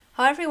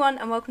Hi everyone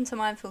and welcome to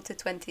My Unfiltered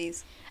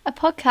 20s. A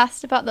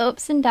podcast about the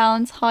ups and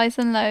downs, highs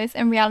and lows,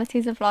 and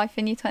realities of life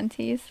in your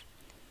 20s.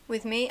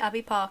 With me,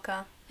 Abby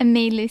Parker. And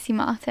me, Lucy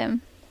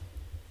Martin.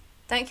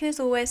 Thank you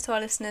as always to our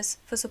listeners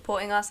for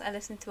supporting us and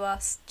listening to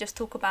us just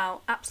talk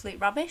about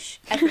absolute rubbish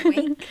every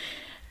week.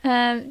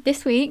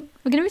 This week,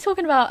 we're going to be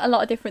talking about a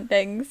lot of different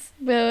things.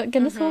 We're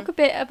going to talk a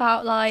bit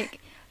about, like,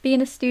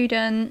 being a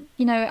student.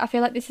 You know, I feel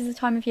like this is a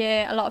time of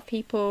year a lot of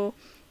people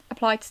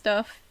apply to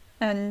stuff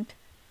and,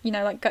 you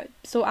know, like,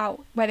 sort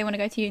out where they want to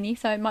go to uni,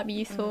 so it might be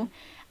useful.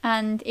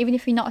 And even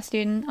if you're not a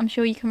student, I'm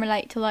sure you can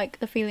relate to, like,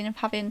 the feeling of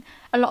having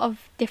a lot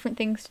of different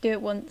things to do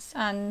at once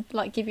and,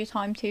 like, give your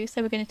time to.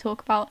 So we're going to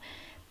talk about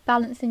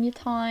balancing your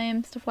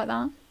time, stuff like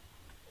that.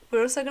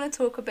 We're also going to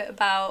talk a bit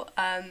about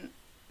a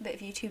bit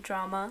of YouTube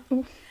drama.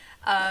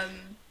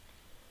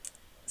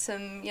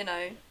 Some, you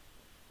know,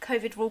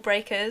 COVID rule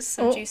breakers,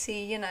 some juicy,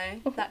 you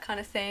know, that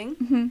kind of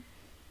thing.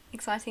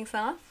 Exciting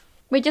stuff.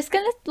 We're just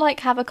going to, like,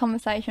 have a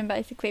conversation,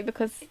 basically,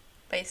 because...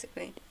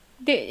 Basically.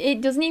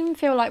 It doesn't even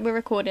feel like we're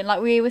recording.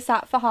 Like, we were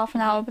sat for half an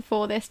hour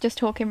before this just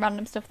talking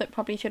random stuff that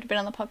probably should have been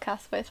on the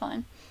podcast, but it's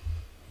fine.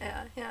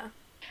 Yeah.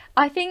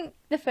 I think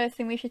the first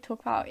thing we should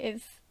talk about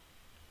is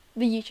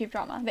the YouTube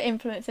drama, the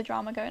influencer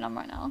drama going on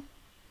right now.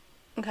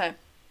 Okay.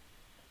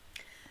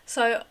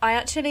 So, I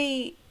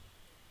actually...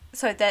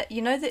 So, do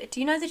you know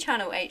the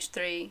channel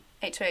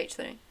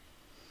H3H3H3?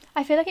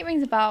 I feel like it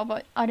rings a bell,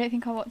 but I don't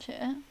think I'll watch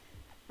it.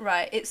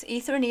 Right, it's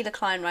Ether and Ela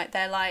Klein, right?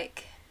 They're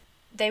like...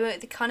 They're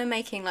kind of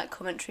making, like,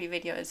 commentary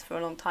videos for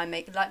a long time,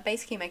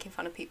 basically making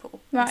fun of people.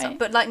 Right. And stuff,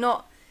 but, like,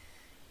 not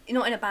in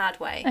a bad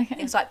way. Okay.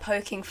 It was, like,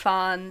 poking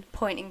fun,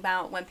 pointing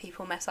out when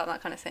people mess up,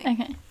 that kind of thing.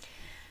 Okay.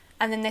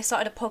 And then they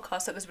started a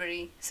podcast that was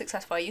really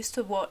successful. I used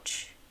to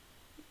watch,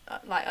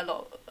 like, a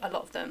lot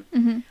of them.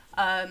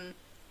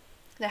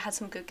 They had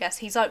some good guests.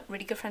 He's, like,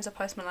 really good friends with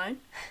Post Malone.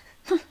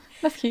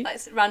 That's cute. Like,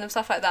 random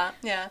stuff like that,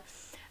 yeah.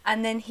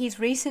 And then he's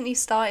recently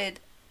started,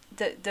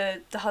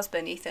 the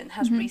husband, Ethan,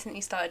 has recently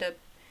started a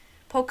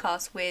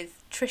podcast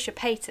with Trisha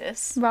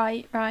Paytas.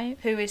 Right.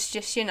 Who is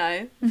just, you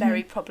know,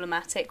 very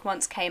problematic.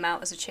 Once came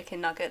out as a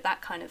chicken nugget,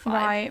 that kind of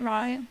vibe.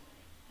 Right.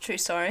 True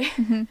story.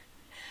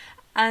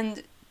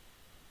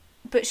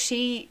 But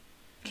she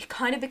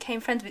kind of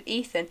became friends with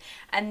Ethan,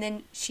 and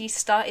then she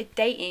started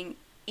dating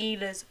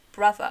Ela's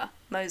brother,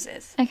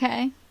 Moses.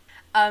 Okay.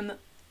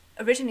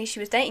 Originally she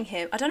was dating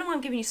him. I don't know why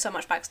I'm giving you so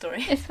much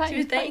backstory. It's fine. She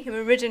was dating him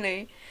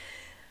originally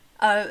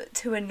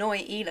to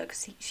annoy Ela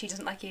because she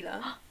doesn't like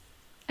Ela.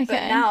 Okay.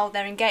 But now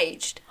they're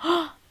engaged.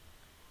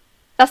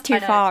 That's too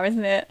far,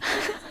 isn't it?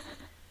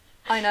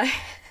 I know.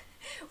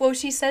 Well,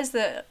 she says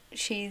that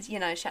she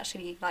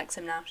actually likes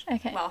him now.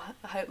 Okay. Well,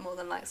 I hope more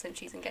than likes him,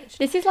 she's engaged.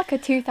 This is like a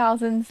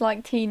 2000s,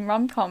 like, teen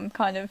rom-com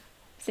kind of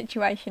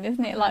situation,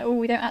 isn't it? Like,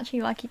 we don't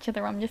actually like each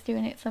other, I'm just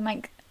doing it to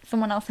make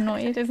someone else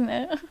annoyed, isn't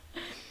it?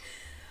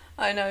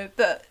 I know,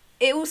 but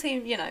it all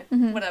seemed, you know,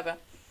 whatever.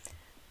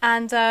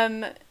 And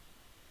they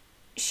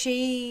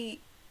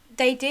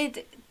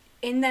did,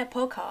 in their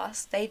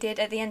podcast, they did,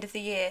 at the end of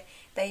the year,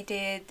 they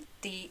did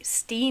the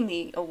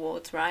Steamy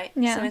Awards, right?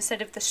 Yeah. So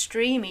instead of the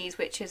Streamies,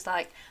 which is,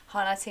 like,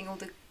 highlighting all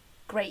the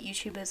great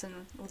YouTubers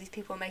and all these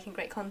people making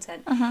great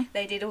content,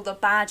 they did all the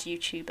bad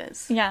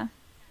YouTubers. Yeah.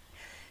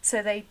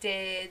 So they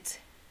did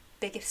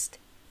biggest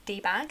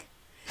D-bag,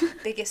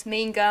 biggest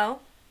mean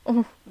girl,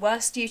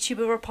 worst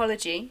YouTuber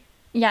apology.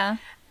 Yeah.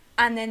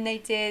 And then they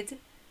did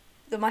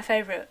my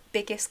favourite,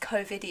 biggest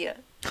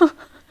COVID-idiot.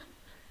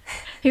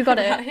 Who got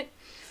it? Right?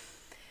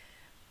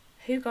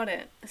 Who got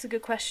it? That's a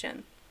good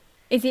question.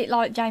 Is it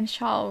like James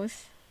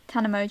Charles,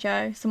 Tana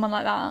Mojo, someone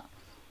like that?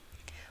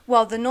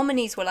 Well, the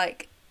nominees were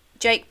like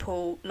Jake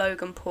Paul,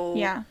 Logan Paul,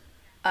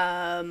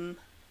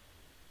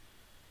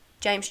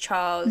 James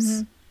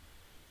Charles,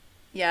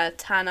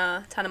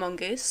 Tana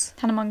Mongoose.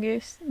 Tana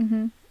Mongoose.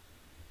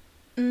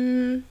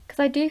 Because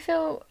I do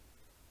feel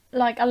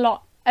like a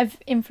lot of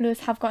influencers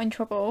have got in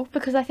trouble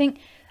because I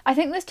think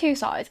there's two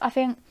sides. I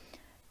think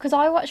because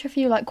I watch a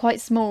few, like, quite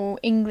small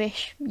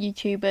English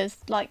YouTubers,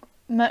 like,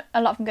 a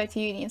lot of them go to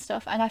uni and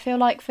stuff, and I feel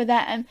like for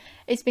them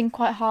it's been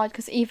quite hard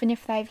because even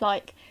if they've,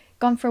 like,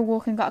 gone for a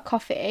walk and got a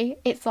coffee,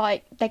 it's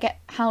like they get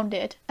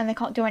hounded and they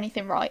can't do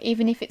anything right,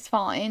 even if it's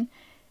fine.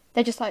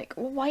 They're just like,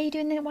 well, why are you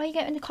doing that? Why are you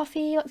getting a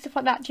coffee? Like, stuff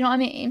like that. Do you know what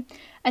I mean?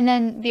 And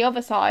then the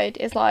other side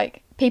is,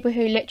 like, people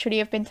who literally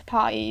have been to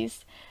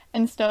parties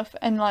and stuff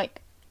and,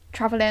 like,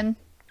 travelling.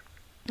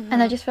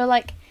 And I just feel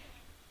like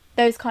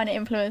those kind of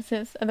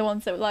influencers are the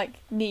ones that, like,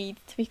 need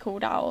to be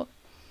called out.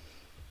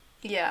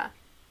 Yeah.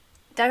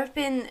 There have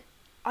been...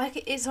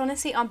 it's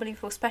honestly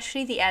unbelievable,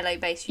 especially the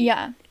LA-based YouTubers.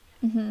 Yeah.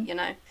 You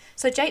know?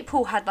 So Jake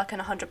Paul had, like, an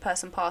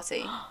 100-person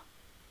party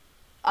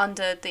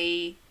under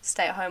the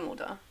stay-at-home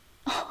order.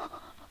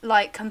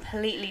 Like,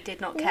 completely did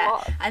not care.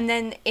 What? And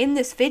then in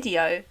this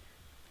video,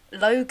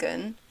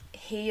 Logan,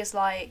 he is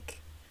like...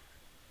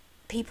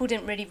 People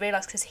didn't really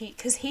realise because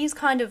he's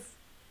kind of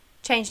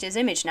changed his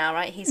image now,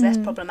 right? He's less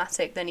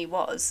problematic than he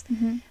was.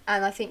 And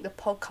I think his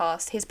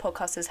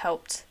podcast has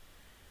helped,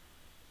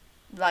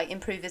 like,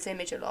 improve his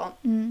image a lot.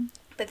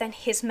 But then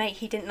his mate,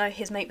 he didn't know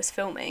his mate was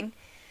filming,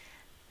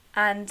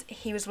 and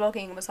he was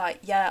vlogging and was like,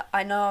 yeah,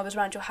 I know I was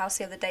around your house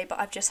the other day, but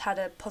I've just had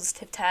a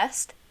positive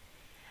test.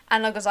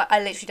 And I was like, I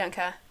literally don't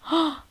care.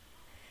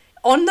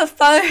 On the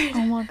phone.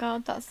 Oh my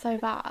god, that's so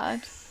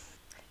bad.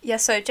 Yeah,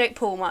 so Jake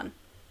Paul won.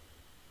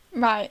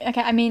 Right,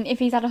 okay, I mean, if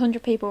he's had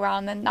 100 people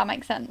around, then that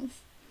makes sense.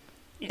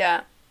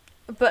 Yeah.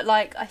 But,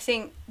 like, I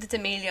think the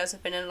D'Amelios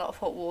have been in a lot of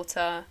hot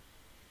water.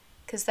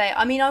 Because I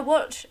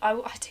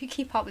do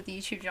keep up with the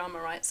YouTube drama,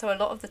 right? So a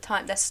lot of the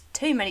time, there's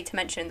too many to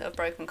mention that have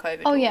broken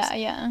COVID Oh, rules.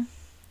 yeah.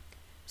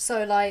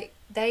 So, like,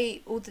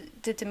 all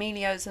the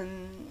D'Amelios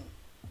and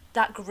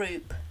that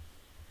group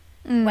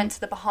went to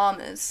the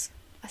Bahamas.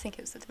 I think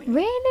it was the D'Amelios.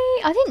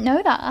 Really? I didn't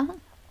know that.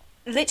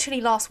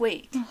 Literally last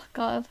week. Oh,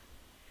 God.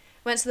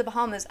 Went to the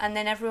Bahamas, and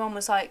then everyone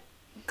was like,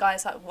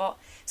 guys, like, what?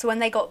 So when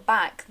they got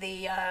back,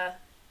 the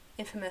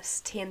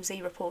infamous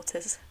TMZ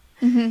reporters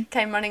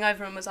came running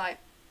over and was like,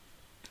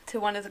 to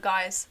one of the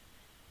guys,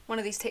 one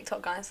of these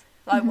TikTok guys,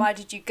 like, why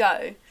did you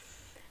go?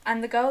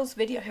 And the girl's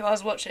video who I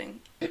was watching,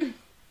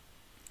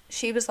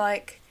 she was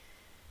like,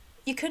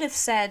 you could have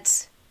said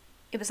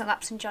it was a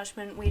lapse in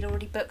judgment, we'd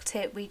already booked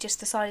it, we just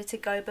decided to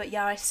go, but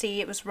yeah, I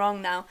see it was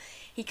wrong now.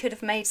 He could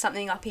have made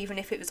something up even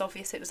if it was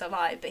obvious it was a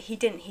lie, but he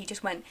didn't. He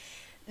just went,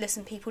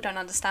 listen, people don't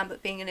understand,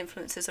 but being an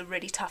influencer is a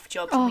really tough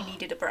job, so we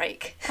needed a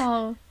break.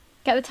 Oh,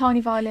 get the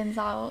tiny violins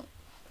out.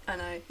 I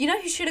know. You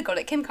know who should have got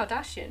it? Kim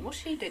Kardashian. What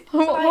she did?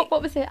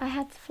 What was it? I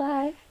had to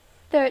fly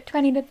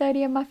 20 to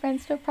 30 of my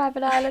friends to a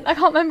private island. I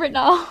can't remember it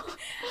now.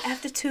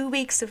 After 2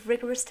 weeks of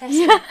rigorous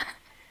testing,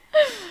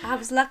 I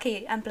was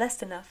lucky and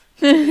blessed enough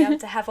to be able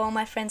to have all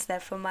my friends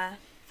there for my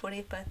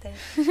 40th birthday.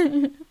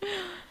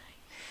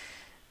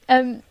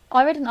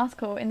 I read an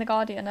article in The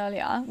Guardian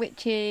earlier,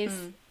 which is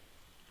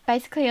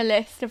basically a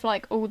list of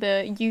like all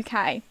the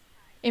UK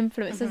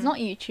influencers, not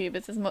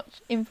YouTubers as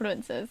much,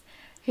 influencers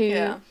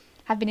who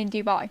have been in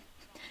Dubai.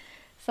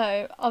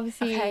 So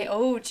obviously, okay,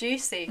 oh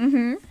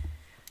juicy.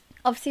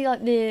 Obviously,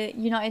 like the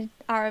United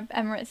Arab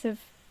Emirates have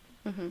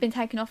been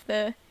taken off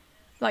the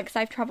like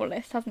safe travel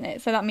list, hasn't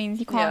it? So that means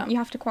you can't, you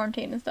have to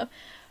quarantine and stuff.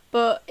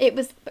 But it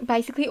was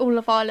basically all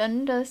Love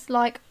Islanders,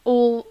 like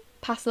all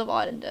past Love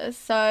Islanders.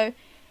 So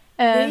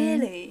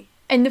really.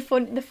 And the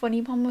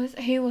funny one was,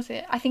 who was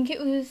it? I think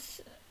it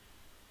was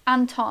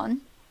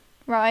Anton,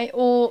 right,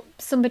 or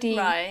somebody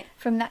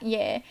from that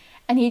year,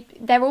 and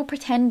they're all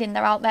pretending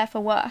they're out there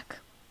for work.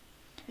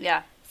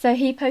 Yeah. So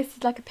he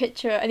posted like a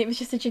picture, and it was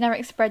just a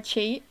generic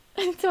spreadsheet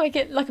to make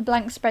it like a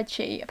blank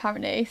spreadsheet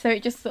apparently. So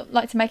it just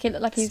like to make it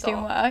look like he was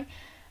doing work.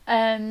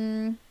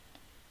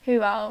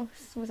 Who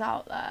else was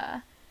out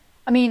there?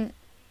 I mean,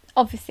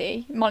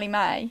 obviously Molly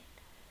May.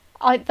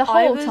 The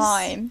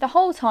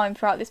whole time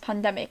throughout this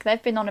pandemic,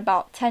 they've been on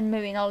about 10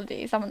 million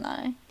holidays, haven't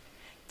they?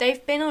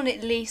 They've been on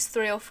at least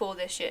 3 or 4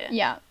 this year.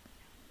 Yeah.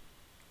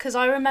 Because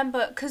I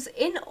remember, because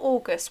in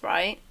August,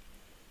 right,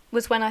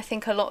 was when I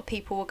think a lot of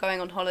people were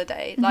going on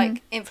holiday,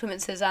 like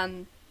influencers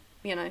and,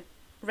 you know,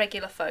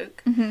 regular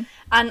folk.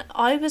 And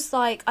I was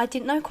like, I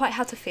didn't know quite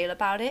how to feel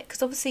about it,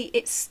 because obviously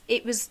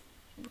it was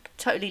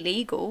totally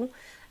legal,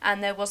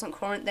 and there wasn't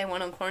they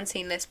weren't on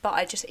quarantine list,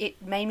 but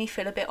it made me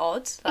feel a bit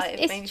odd. Like,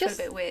 it made me feel a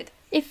bit weird.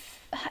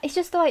 It's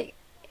just like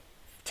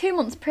 2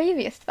 months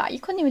previous to that, you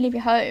couldn't even leave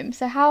your home.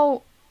 So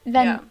how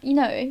then, you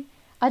know,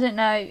 I don't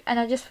know. And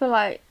I just feel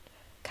like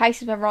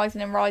cases were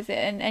rising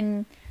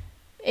and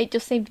it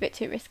just seemed a bit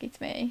too risky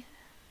to me.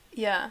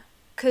 Yeah.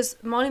 Because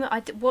Molly,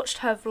 I watched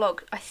her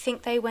vlog. I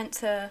think they went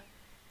to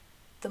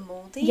the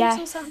Maldives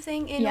or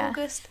something in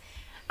August.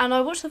 And I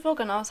watched the vlog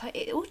and I was like,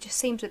 it all just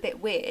seems a bit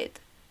weird.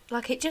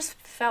 Like, it just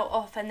felt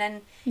off. And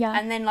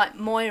then like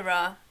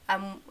Moira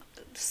and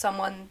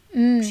someone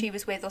she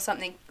was with or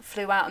something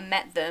flew out and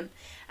met them.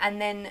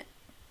 And then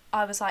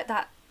I was like,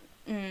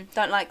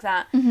 don't like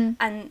that.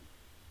 And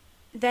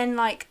then,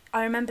 like,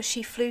 I remember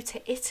she flew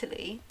to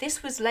Italy.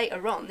 This was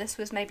later on. This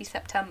was maybe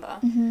September.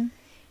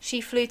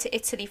 She flew to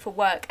Italy for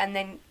work and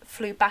then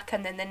flew back,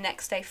 and then the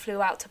next day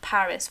flew out to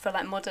Paris for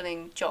like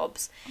modelling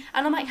jobs.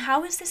 And I'm like,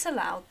 how is this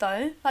allowed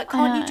though? Like,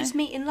 can't you just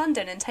meet in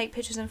London and take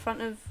pictures in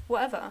front of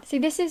whatever? See,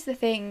 this is the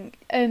thing.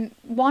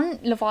 One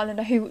Love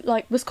Islander who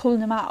like was calling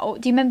them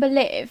out. Do you remember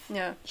Liv?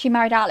 Yeah. She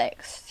married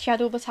Alex. She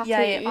had all the tattoos.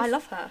 Yeah, I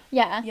love her.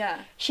 Yeah.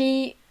 Yeah.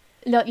 She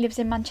lives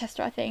in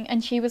Manchester, I think,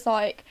 and she was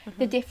like,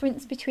 the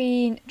difference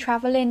between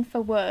travelling for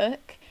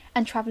work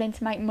and travelling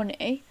to make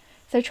money.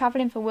 So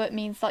travelling for work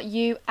means like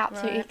you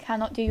absolutely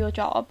cannot do your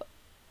job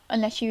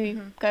unless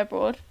you go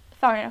abroad.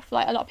 Fair enough,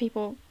 like a lot of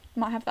people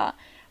might have that.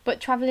 But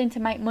travelling to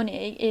make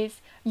money is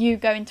you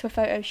going to a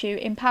photo shoot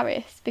in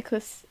Paris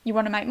because you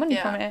want to make money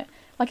from it.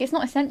 Like, it's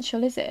not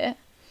essential, is it?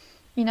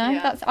 You know,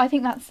 I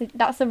think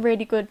that's a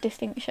really good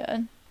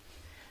distinction.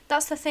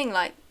 That's the thing,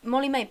 like,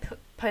 Molly May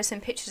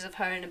posting pictures of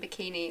her in a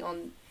bikini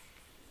on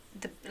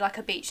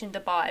a beach in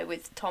Dubai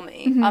with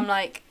Tommy. I'm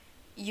like,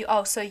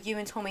 so you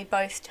and Tommy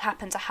both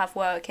happen to have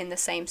work in the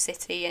same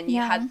city, and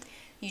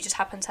you just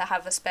happen to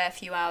have a spare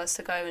few hours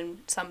to go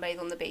and sunbathe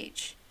on the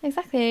beach.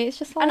 Exactly, it's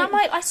just like... And I'm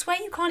like, I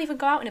swear you can't even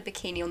go out in a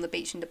bikini on the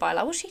beach in Dubai.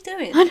 Like, what's she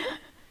doing?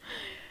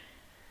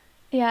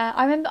 Yeah,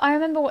 I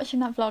remember watching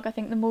that vlog, I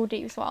think the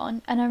Maldives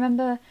one, and I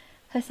remember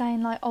her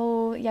saying like,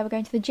 "Oh, yeah, we're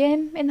going to the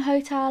gym in the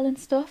hotel and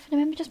stuff." And I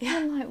remember just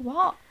being like,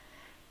 "What?"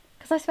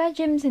 Because I swear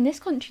gyms in this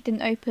country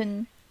didn't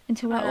open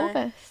until like I know.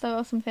 August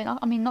or something.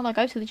 I mean, not that I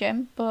go to the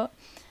gym, but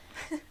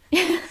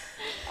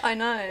I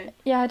know.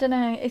 yeah, I don't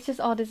know. It's just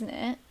odd, isn't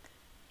it?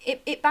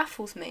 It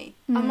baffles me.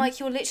 I'm like,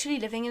 you're literally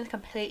living in a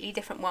completely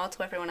different world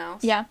to everyone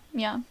else. Yeah,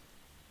 yeah.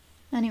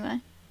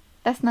 Anyway,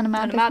 that's none of my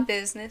None of my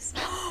business.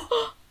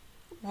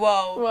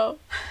 Whoa. Whoa,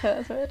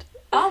 that's weird.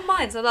 Our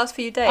minds the last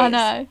few days. I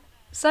know.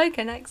 So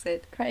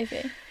connected.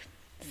 Crazy.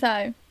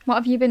 So, what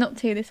have you been up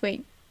to this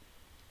week?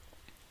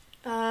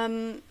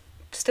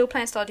 Still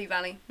playing Stardew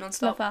Valley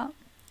non-stop. Love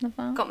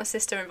that. Got my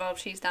sister involved.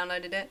 She's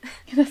downloaded it.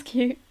 That's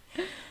cute.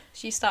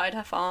 She started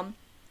her farm.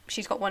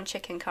 She's got 1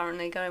 chicken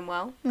currently, going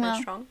well,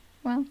 going strong.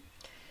 Well.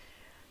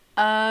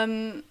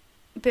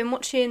 Been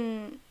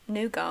watching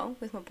New Girl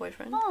with my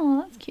boyfriend.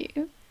 Oh, that's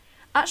cute.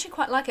 I actually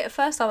quite like it. At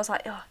first I was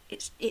like, oh,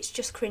 it's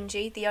just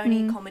cringy. The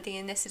only comedy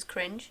in this is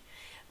cringe.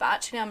 But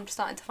actually I'm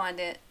starting to find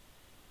it...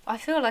 I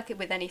feel like it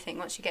with anything,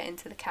 once you get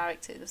into the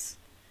characters.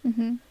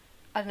 Mhm.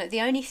 I don't know.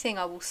 The only thing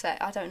I will say...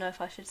 I don't know if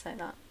I should say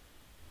that.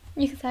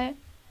 You can say it.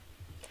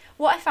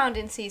 What I found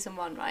in season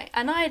 1, right?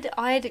 And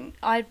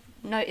I'd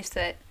noticed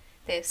that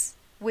this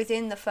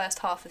within the first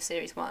half of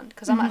series 1,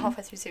 because I'm like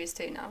halfway through series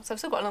 2 now, so I've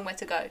still got a long way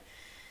to go.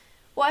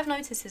 What I've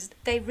noticed is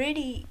they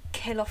really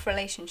kill off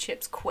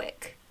relationships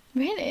quick.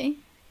 Really?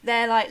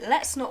 They're like,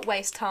 let's not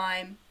waste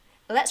time,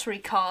 let's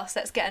recast,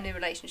 let's get a new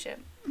relationship.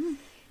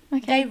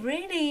 Okay. They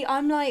really,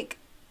 I'm like,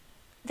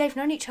 they've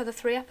known each other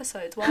 3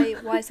 episodes, why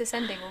is this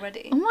ending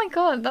already? Oh my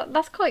god,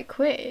 that's quite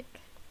quick.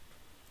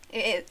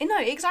 No,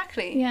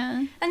 exactly.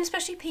 Yeah. And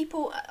especially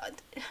people,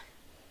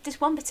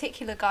 this one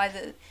particular guy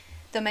that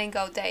the main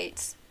girl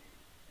dates,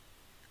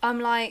 I'm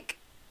like,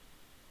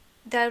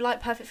 they're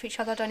like perfect for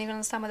each other. I don't even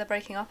understand why they're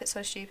breaking up. It's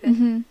so stupid.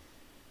 Mhm.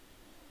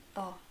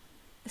 Oh,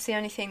 it's the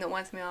only thing that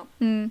winds me up.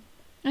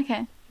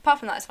 Okay. Apart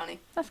from that, it's funny.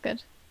 That's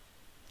good.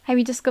 Have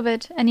you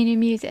discovered any new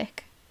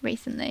music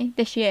recently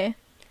this year?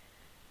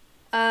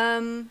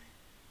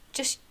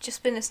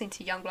 Just been listening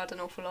to Youngblood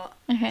an awful lot.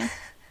 Okay.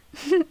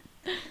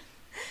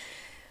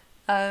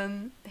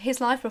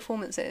 His live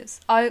performances.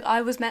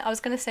 I was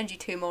going to send you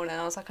 2 more, and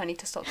I was like, I need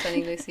to stop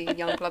sending Lucy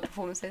Youngblood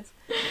performances.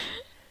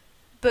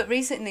 But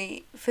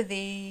recently, for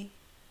the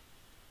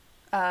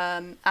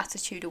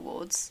Attitude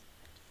Awards,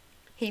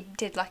 he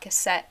did like a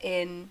set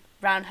in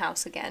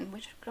Roundhouse again,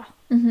 which I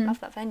love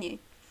that venue.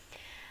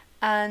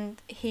 And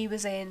he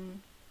was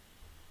in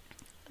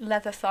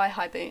leather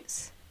thigh-high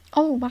boots.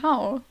 Oh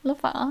wow,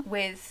 love that.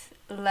 With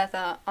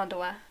leather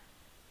underwear.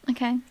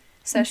 Okay.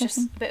 So it's just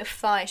a bit of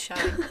thigh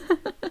showing.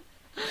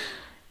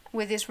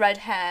 With his red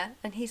hair,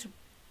 and he's,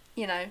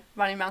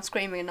 running around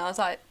screaming, and I was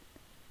like,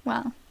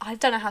 wow. I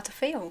don't know how to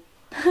feel.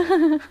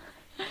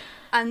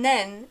 And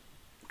then,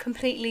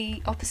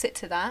 completely opposite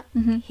to that,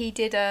 he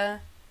did an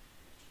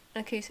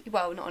acoustic,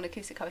 well, not an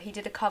acoustic cover, he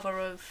did a cover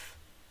of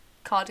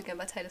Cardigan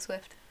by Taylor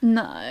Swift.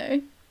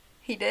 No.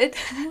 He did.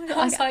 I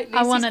was like,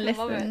 I want to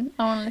listen.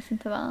 I want to listen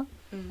to that.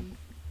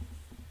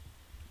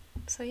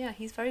 So yeah,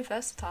 he's very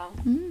versatile.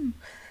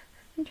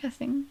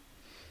 Interesting.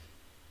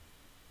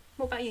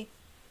 What about you?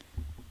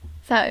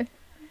 So,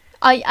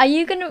 are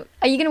you gonna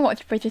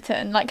watch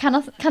Bridgerton? Like, can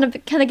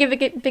I give a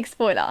big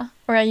spoiler,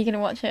 or are you gonna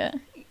watch it?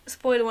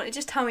 Spoiler one.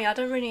 Just tell me. I'm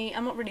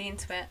not really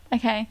into it.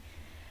 Okay,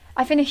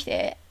 I finished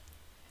it.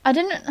 I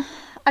don't know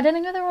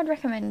whether I'd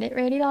recommend it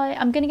really. Like,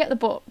 I'm gonna get the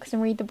books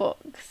and read the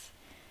books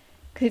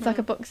because it's like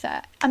a book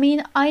set. I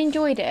mean, I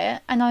enjoyed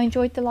it, and I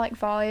enjoyed the like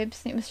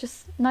vibes. It was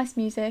just nice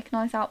music,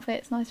 nice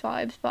outfits, nice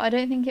vibes. But I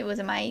don't think it was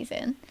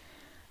amazing.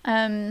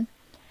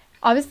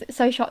 I was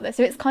so shocked there.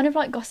 So it's kind of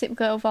like Gossip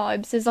Girl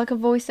vibes. There's like a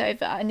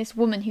voiceover and this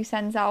woman who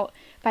sends out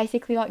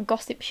basically like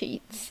gossip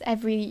sheets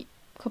every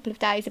couple of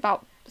days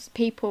about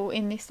people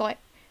in this like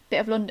bit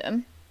of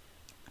London.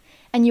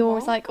 And you're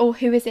always like, oh,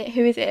 who is it?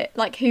 Who is it?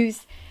 Like,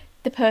 who's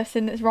the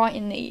person that's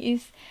writing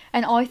these?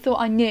 And I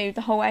thought I knew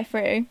the whole way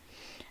through.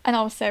 And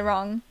I was so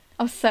wrong.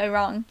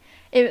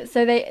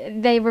 So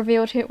they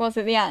revealed who it was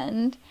at the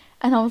end.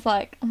 And I was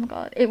like, oh my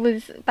god. It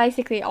was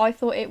basically, I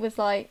thought it was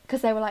like,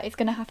 because they were like, it's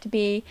going to have to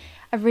be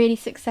a really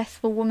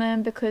successful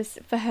woman, because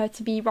for her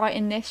to be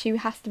writing this, she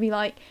has to be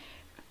like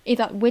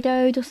either like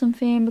widowed or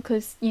something,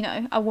 because,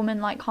 a woman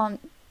like can't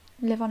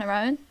live on her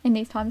own in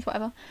these times,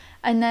 whatever.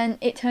 And then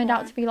it turned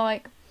out to be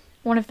like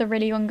one of the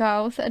really young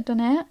girls that had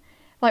done it.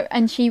 Like,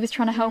 and she was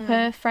trying to help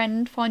her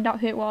friend find out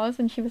who it was,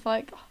 and she was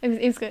like, oh,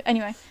 it was good.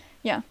 Anyway,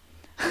 yeah.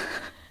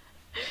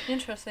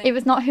 Interesting. It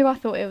was not who I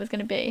thought it was going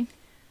to be.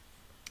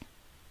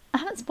 I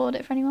haven't spoiled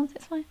it for anyone, so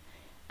it's fine.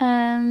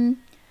 And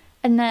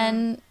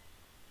then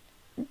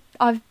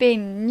I've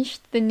binged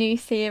the new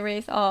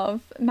series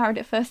of Married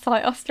at First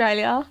Sight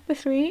Australia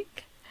this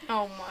week.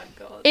 Oh my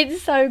god.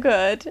 It's so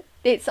good.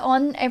 It's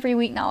on every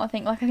week now, I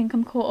think. Like, I think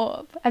I'm caught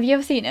up. Have you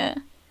ever seen it?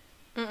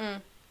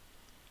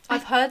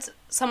 I've heard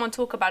someone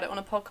talk about it on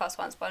a podcast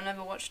once, but I've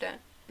never watched it.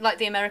 Like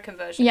the American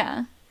version.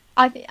 Yeah.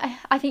 I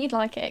think you'd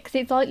like it, because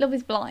it's like Love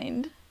is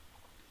Blind.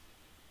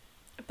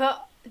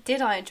 But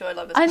Did I enjoy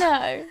Love Is I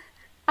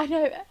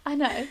Blind? I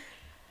know.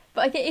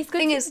 But I think it's good.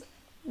 Thing is,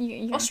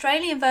 you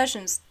Australian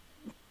versions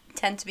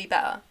tend to be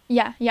better.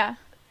 yeah.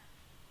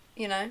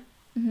 You know.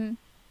 hmm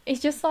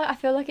It's just like I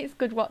feel like it's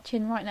good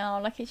watching right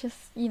now. Like it's just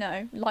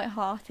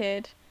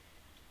light-hearted.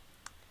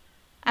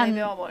 And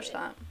Maybe I'll watch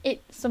that.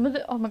 Some of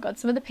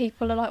the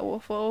people are like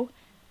awful.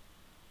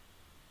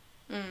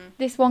 Mm.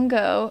 This one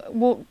girl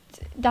walked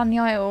down the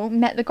aisle,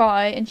 met the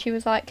guy, and she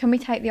was like, "Can we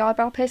take the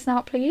eyebrow piercing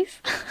out, please?"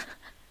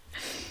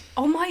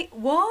 Oh my,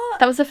 what?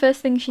 That was the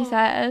first thing she Oh.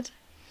 said.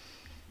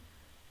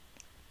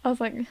 I was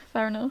like,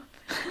 fair enough.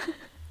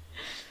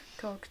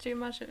 God, could you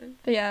imagine?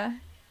 But yeah,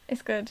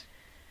 it's good.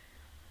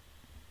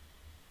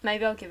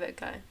 Maybe I'll give it a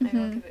go. Maybe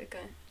I'll give it a go.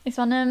 It's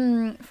on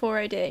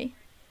 4OD.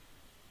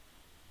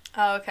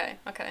 Oh, okay.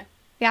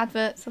 The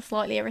adverts are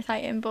slightly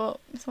irritating, but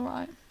it's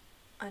alright.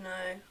 I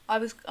know. I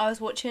was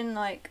watching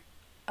like,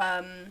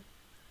 going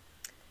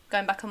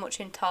back and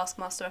watching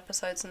Taskmaster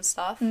episodes and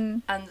stuff,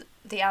 and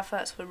the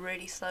adverts were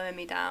really slowing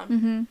me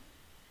down.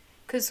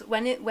 Because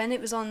when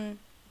it was on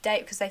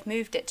Dave, because they've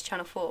moved it to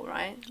Channel 4,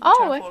 right? Oh,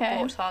 Channel 4 okay.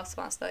 bought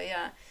Taskmaster,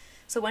 yeah.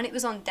 So when it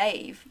was on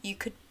Dave, you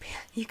could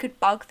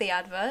bug the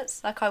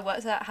adverts. Like I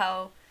worked out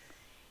how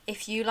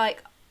if you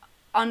like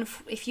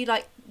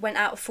went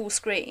out of full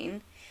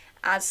screen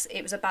as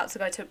it was about to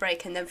go to a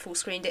break and then full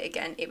screened it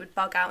again, it would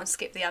bug out and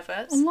skip the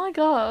adverts. Oh my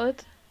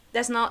god.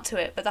 There's an art to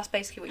it, but that's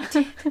basically what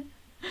you do.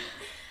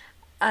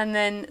 And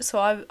then so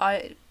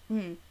I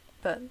feel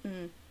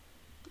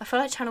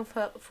like Channel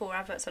 4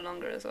 adverts are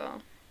longer as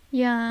well.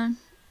 Yeah.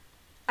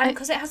 And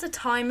because it has a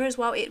timer as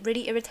well, it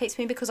really irritates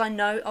me because I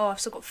know, I've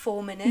still got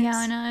 4 minutes. Yeah,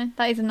 I know.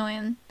 That is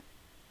annoying.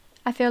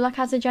 I feel like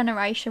as a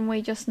generation,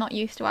 we're just not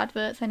used to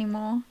adverts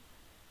anymore.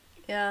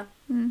 Yeah.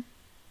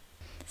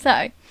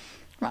 So,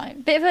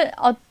 right, bit of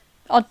an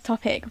odd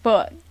topic,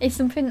 but it's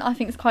something I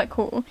think is quite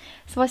cool.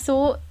 So I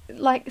saw,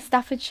 like,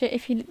 Staffordshire,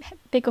 if you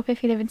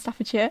live in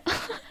Staffordshire.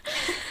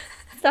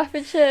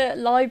 Staffordshire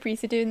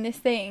libraries are doing this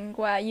thing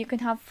where you can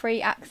have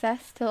free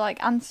access to,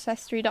 like,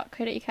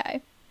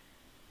 ancestry.co.uk.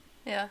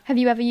 Yeah. Have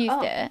you ever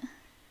used it?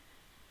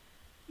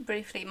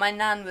 Briefly. My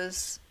nan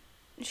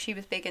she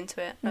was big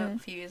into it a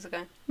few years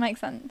ago.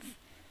 Makes sense.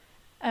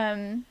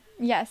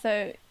 Yeah,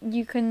 so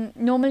you can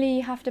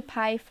normally have to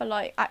pay for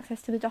like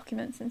access to the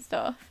documents and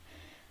stuff,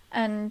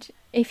 and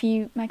if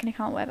you make an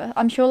account, whatever.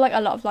 I'm sure like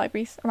a lot of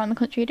libraries around the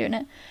country are doing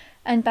it,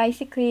 and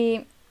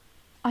basically,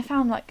 I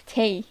found like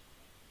tea.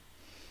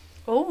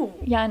 Oh.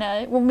 Yeah, I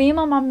know. Well, me and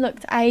my mum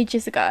looked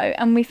ages ago,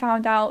 and we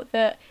found out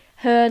that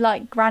her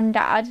like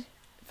granddad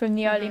from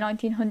the early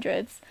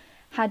 1900s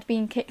had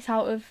been kicked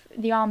out of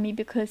the army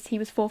because he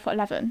was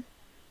 4'11".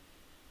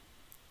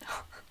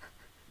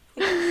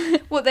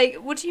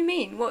 What do you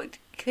mean? What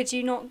could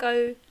you not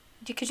join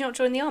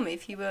the army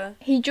if you were?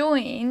 He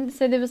joined,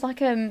 so there was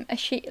like a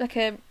sheet, like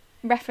a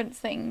reference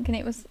thing, and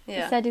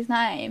it said his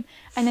name,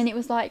 and then it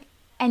was like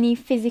any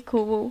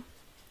physical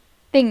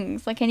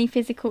things, like any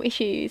physical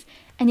issues,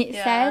 and it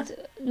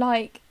said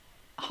like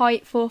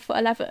height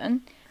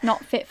 4'11",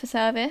 not fit for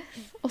service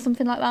or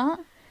something like that.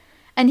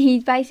 And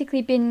he'd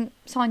basically been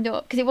signed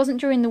up because it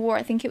wasn't during the war.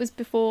 I think it was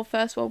before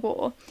First World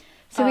War.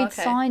 So he'd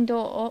signed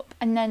up,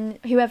 and then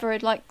whoever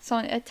had like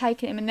had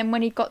taken him, and then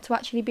when he got to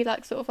actually be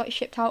like sort of like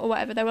shipped out or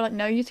whatever, they were like,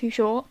 "No, you're too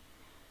short."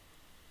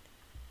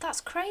 That's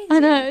crazy. I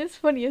know, it's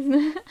funny, isn't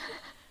it?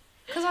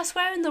 Because I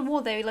swear in the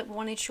war they like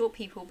wanted short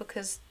people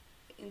because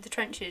in the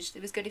trenches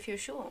it was good if you were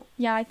short.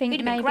 Yeah, I think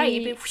He'd maybe. been great.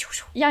 He'd been...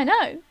 Yeah, I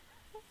know.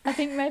 I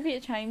think maybe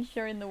it changed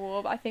during the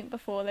war, but I think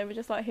before they were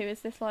just like, "Who is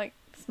this like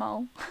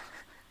small?"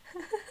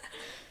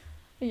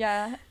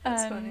 Yeah.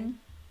 That's funny.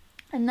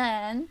 And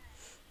then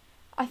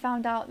I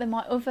found out that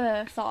my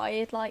other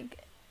side,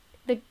 like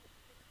the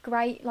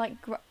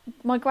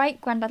my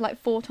great granddad, like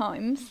 4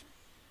 times.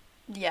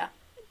 Yeah.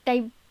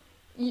 They've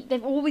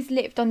always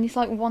lived on this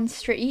like one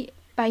street,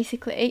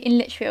 basically in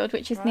Lichfield,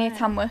 which is near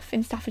Tamworth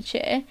in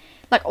Staffordshire,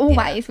 like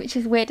always, which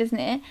is weird, isn't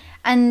it?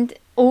 And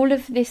all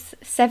of this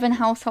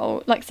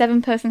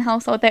 7-person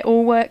household, they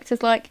all worked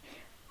as like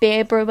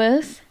beer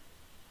brewers.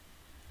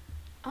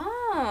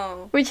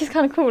 Oh. Which is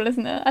kind of cool,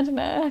 isn't it? I don't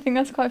know. I think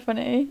that's quite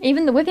funny.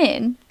 Even the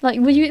women. Like,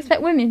 would you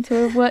expect women to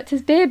have worked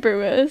as beer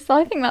brewers?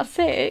 I think that's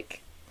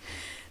sick.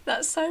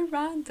 That's so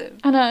random.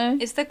 I know.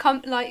 Is the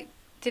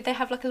did they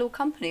have like a little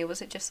company, or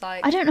was it just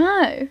like... I don't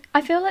know.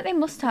 I feel like they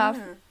must have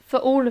for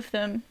all of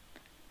them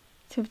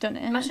to have done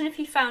it. Imagine if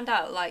you found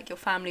out like your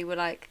family were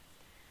like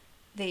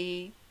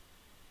the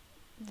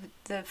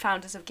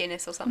founders of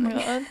Guinness or something. Oh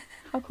my God.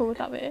 How cool would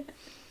that be?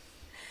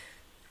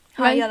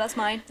 Oh yeah, that's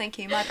mine. Thank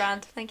you. My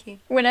brand. Thank you.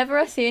 Whenever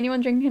I see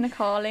anyone drinking a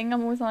Carling,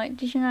 I'm always like,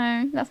 did you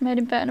know that's made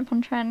in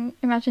Burton-upon-Trent?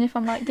 Imagine if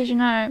I'm like, did you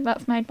know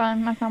that's made by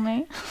my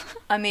family?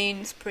 I mean,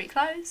 it's pretty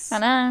close. I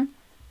know.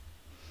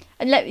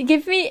 And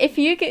if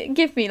you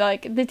give me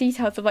like the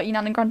details of like your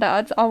nan and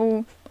granddad's, I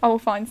will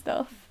find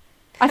stuff.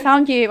 I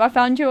found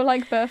your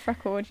like birth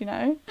record, you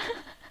know.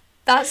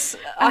 That's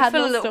I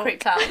feel a little stuff.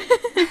 quick clout.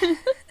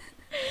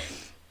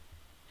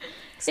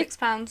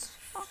 £6.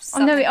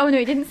 Oh no,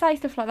 it didn't say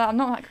stuff like that. I'm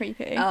not that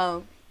creepy.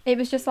 Oh. It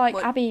was just like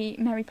What? Abby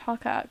Mary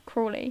Parker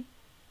Crawley,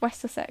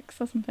 West Sussex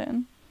or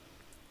something.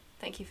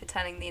 Thank you for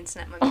telling the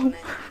internet my middle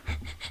name.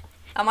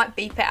 I might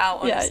beep it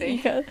out,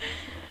 honestly. Yeah, you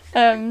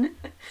could.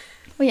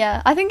 Well,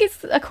 yeah, I think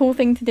it's a cool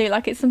thing to do.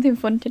 Like, it's something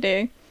fun to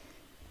do.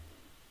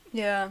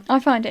 Yeah. I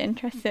find it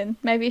interesting.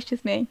 Maybe it's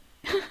just me.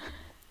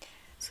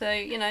 So,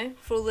 you know,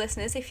 for all the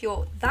listeners, if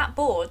you're that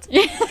bored,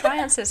 try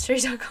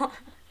Ancestry.com.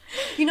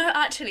 You know,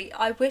 actually,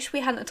 I wish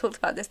we hadn't talked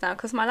about this now,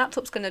 because my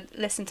laptop's going to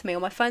listen to me, or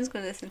my phone's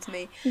going to listen to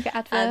me. You get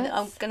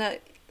adverts. And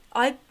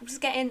I was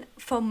getting,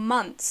 for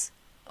months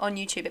on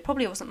YouTube, it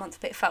probably wasn't months,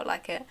 but it felt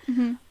like it.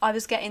 Mm-hmm. I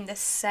was getting the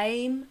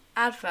same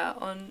advert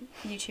on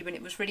YouTube, and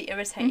it was really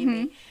irritating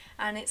me.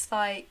 And it's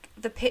like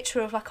the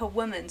picture of like a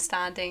woman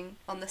standing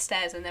on the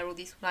stairs, and there are all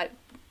these like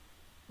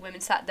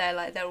women sat there,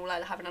 like they're all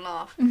like having a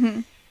laugh.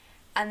 Mm-hmm.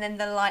 And then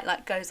the light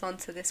like goes on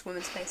to this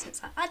woman's face, and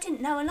it's like, I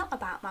didn't know a lot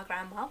about my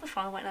grandma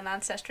before I went on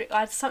Ancestry.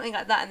 I had something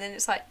like that, and then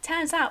it's like,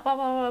 turns out, blah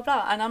blah blah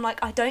blah, and I'm like,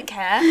 I don't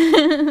care.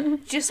 I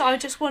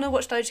just want to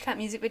watch Doja Cat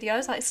music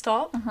videos. Like,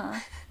 stop.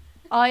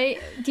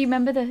 Do you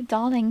remember the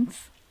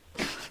Darlings?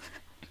 Do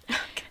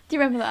you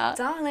remember that?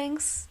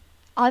 Darlings.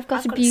 I've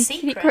got a beauty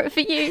secret for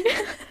you.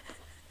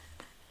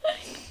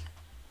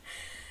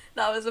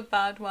 That was a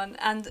bad one.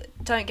 And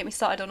don't get me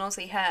started on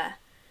Aussie hair.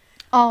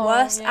 Oh,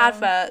 Worst yeah.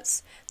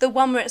 adverts. The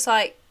one where it's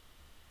like,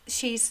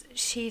 she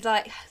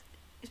like,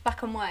 it's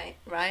black and white,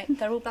 right?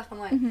 They're all black and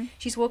white. Mm-hmm.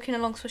 She's walking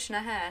along swishing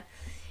her hair.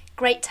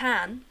 Great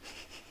tan.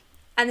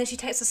 And then she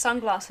takes the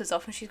sunglasses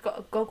off and she's got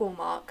a goggle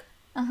mark.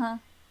 Uh-huh.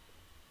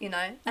 You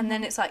know? And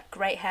then it's like,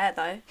 great hair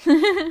though.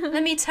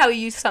 Let me tell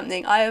you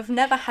something. I have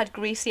never had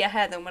greasier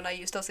hair than when I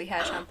used Aussie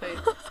hair shampoo.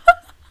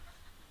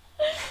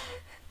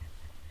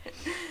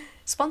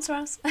 Sponsor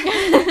us.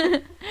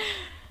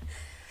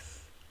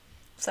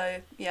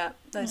 So, yeah,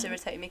 those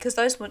irritate me. Because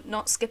those were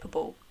not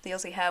skippable, the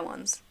Aussie hair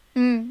ones.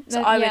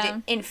 So I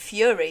would, in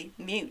fury,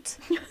 mute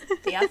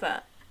the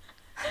advert.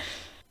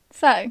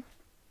 So,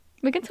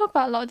 we can talk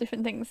about a lot of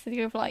different things to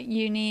do with, like,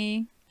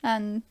 uni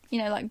and, you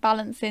know, like,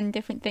 balancing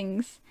different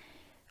things.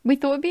 We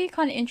thought it'd be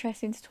kind of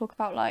interesting to talk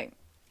about, like,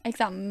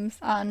 exams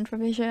and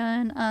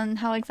revision and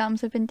how exams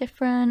have been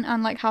different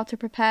and, like, how to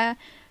prepare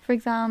for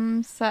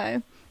exams.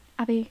 So,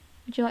 Abby,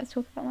 would you like to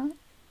talk about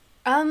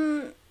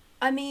that?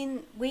 I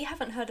mean, we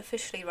haven't heard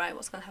officially, right,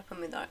 what's going to happen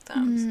with our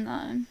exams.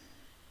 No.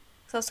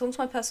 So I was talking to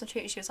my personal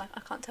tutor, she was like, I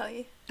can't tell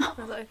you. I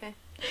was like, okay.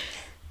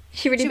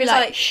 She She be was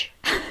like, like- shh.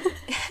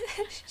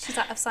 She's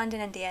like, I've signed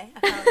an NDA. I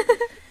can't.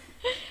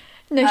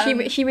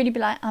 No, she really be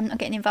like, I'm not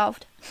getting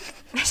involved.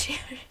 she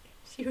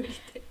really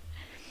did.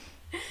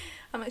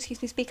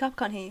 Excuse me, speak up,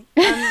 can't he?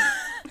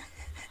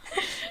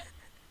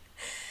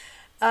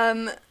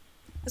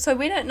 So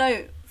we don't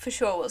know for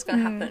sure what's going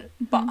to happen,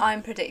 but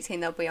I'm predicting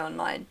they'll be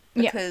online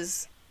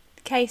because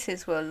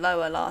cases were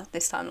lower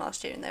this time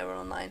last year and they were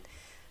online.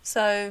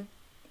 So,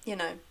 you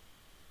know.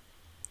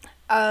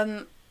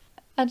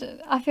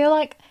 I feel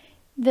like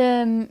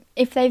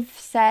if they've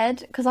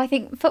said, because I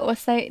think for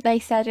us they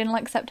said in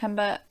like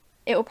September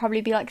it will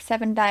probably be like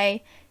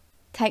 7-day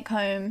take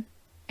home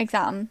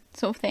exam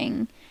sort of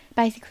thing,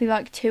 basically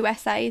like 2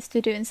 essays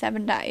to do in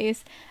 7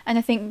 days, and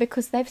I think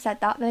because they've said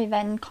that they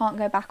then can't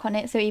go back on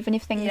it, so even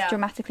if things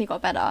dramatically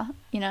got better,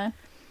 you know.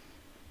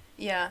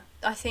 Yeah,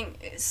 I think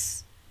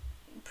it's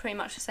pretty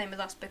much the same as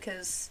us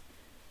because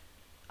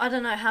I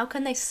don't know, how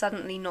can they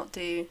suddenly not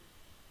do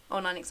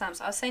online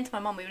exams? I was saying to my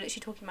mum, we were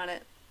literally talking about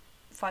it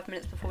 5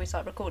 minutes before we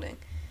started recording,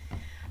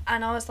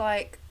 and I was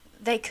like,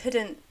 they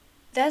couldn't.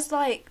 There's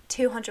like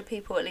 200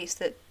 people at least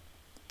that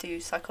do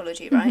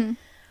psychology, right? Mm-hmm.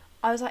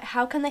 I was like,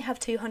 how can they have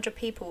 200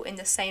 people in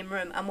the same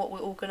room and what we're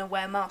all going to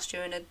wear masks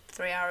during a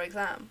 3-hour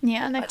exam?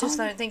 Yeah, and I just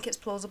don't think it's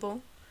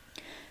plausible.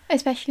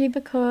 Especially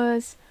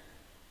because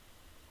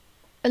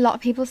a lot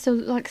of people still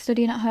like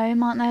studying at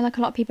home, aren't they? Like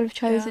a lot of people have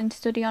chosen to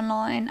study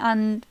online,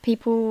 and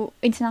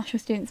international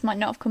students might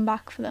not have come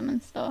back for them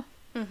and stuff.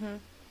 Mhm.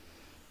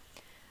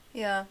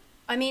 Yeah,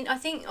 I mean, I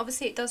think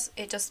obviously it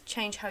does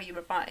change how you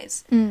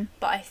revise,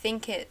 but I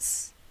think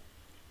it's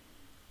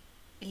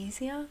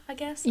easier, I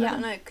guess. Yeah. I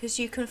don't know, because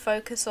you can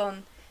focus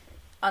on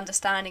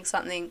understanding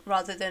something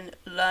rather than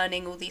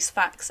learning all these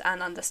facts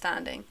and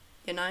understanding,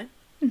 you know?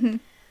 Mm-hmm.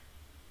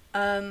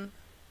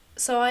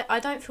 So I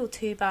don't feel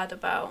too bad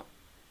about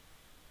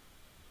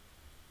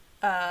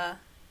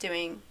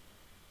doing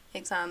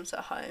exams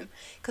at home,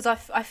 because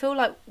I feel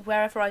like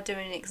wherever I do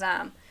an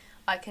exam,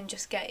 I can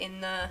just get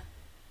in the...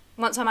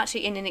 Once I'm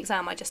actually in an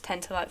exam, I just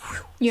tend to like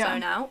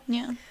zone out.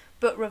 Yeah.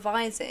 But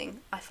revising,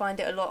 I find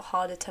it a lot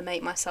harder to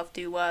make myself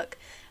do work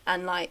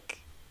and like,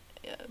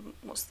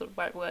 what's the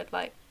right word,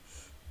 like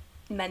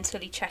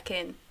mentally check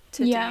in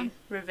to do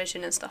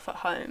revision and stuff at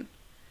home.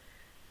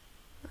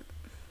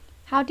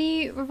 How do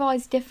you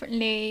revise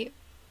differently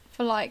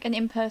for like an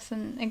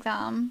in-person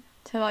exam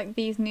to like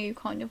these new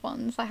kind of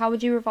ones? Like how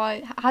did you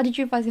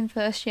revise in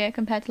first year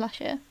compared to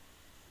last year?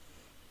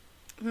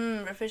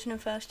 Revision in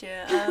first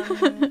year.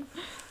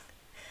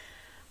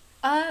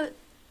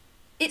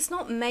 It's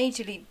not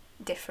majorly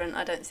different,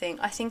 I don't think.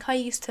 I think I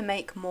used to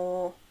make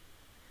more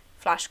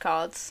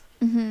flashcards.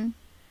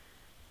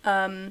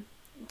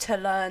 to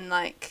learn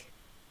like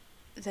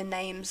the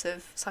names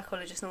of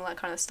psychologists and all that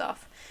kind of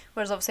stuff.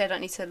 Whereas obviously I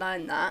don't need to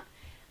learn that,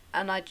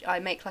 and I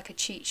make like a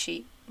cheat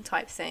sheet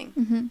type thing,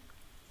 Mm-hmm.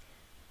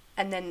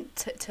 and then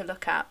to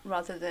look at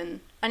rather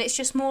than, and it's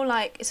just more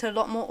like, it's a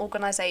lot more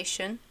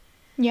organisation.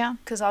 Yeah.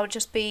 Because I would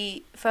just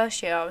be,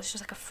 first year I was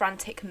just like a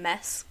frantic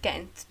mess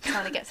trying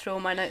to get through all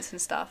my notes and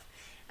stuff,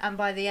 and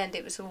by the end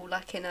it was all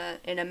like in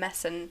a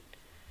mess. And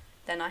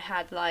then I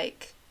had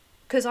like,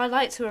 because I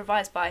like to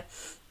revise by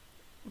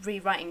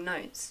rewriting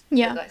notes,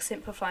 Yeah. but, like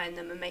simplifying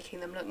them and making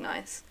them look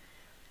nice.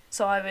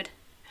 So I would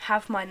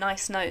have my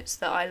nice notes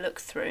that I look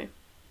through,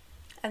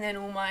 and then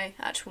all my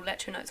actual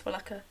lecture notes were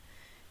like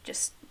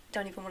just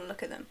don't even want to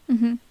look at them.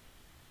 Mm-hmm.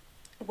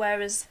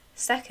 Whereas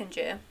second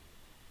year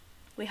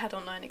we had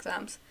online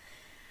exams,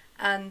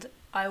 and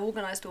I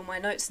organised all my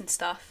notes and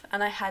stuff,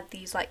 and I had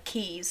these like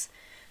keys,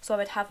 so I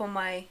would have on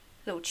my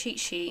little cheat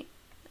sheet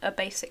a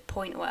basic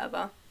point or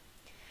whatever,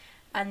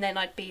 and then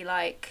I'd be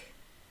like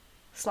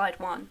slide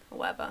 1 or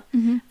whatever,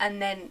 Mm-hmm.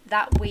 and then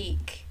that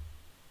week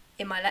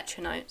in my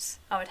lecture notes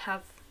I would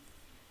have,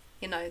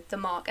 you know, the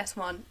mark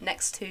S1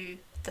 next to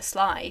the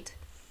slide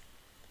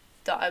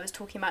that I was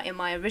talking about in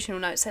my original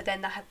notes, so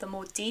then I had the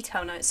more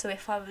detailed notes, so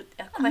if a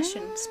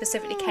question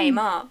specifically came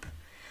up,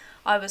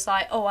 I was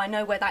like, oh, I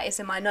know where that is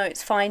in my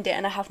notes, find it,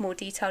 and I have more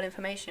detailed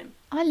information.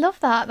 I love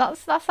that.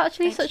 That's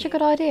actually Thank such a you.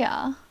 good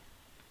idea.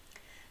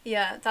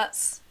 Yeah,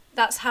 that's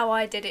how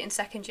I did it in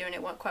second year, and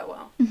it worked quite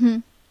well. Mm-hmm.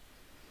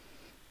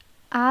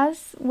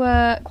 As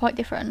we're quite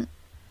different,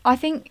 I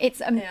think it's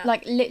Yeah.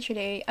 like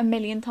literally a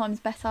million times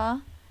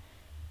better.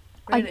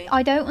 Really?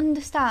 I don't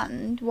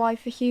understand why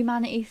for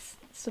humanities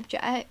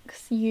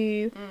subjects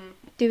you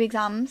do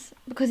exams,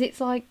 because it's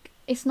like,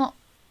 it's not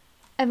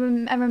a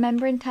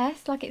remembering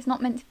test. Like, it's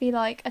not meant to be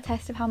like a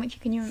test of how much you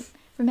can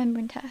remember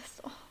in tests.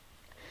 Oh,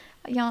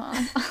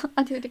 yeah,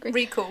 I do a degree.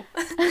 Recall.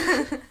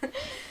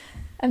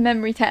 A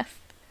memory test.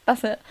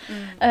 That's it.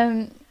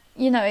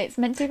 You know, it's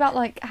meant to be about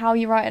like how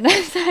you write an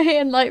essay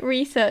and like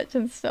research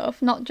and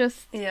stuff, not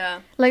just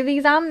Yeah. like the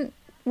exam.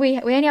 We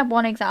only had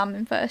one exam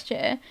in first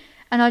year,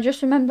 and I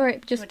just remember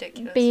it just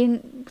Ridiculous.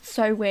 being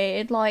so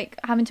weird, like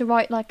having to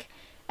write like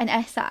an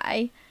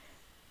essay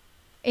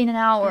in an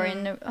hour.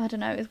 I don't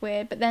know, it was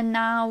weird. But then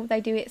now they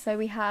do it so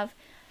we have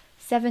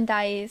 7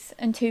 days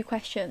and 2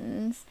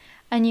 questions,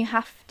 and you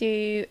have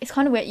to, it's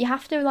kind of weird, you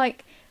have to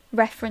like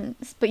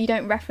reference, but you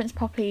don't reference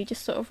properly, you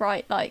just sort of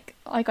write like,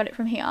 I got it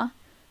from here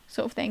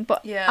sort of thing.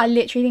 But Yeah. I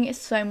literally think it's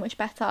so much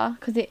better,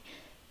 because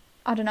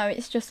I don't know,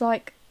 it's just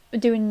like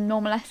doing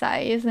normal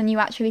essays, and you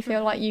actually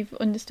feel like you've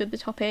understood the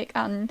topic,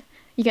 and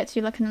you get to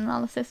do like an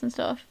analysis and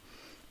stuff.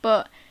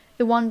 But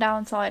the one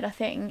downside, I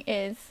think,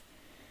 is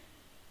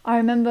I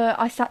remember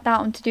I sat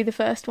down to do the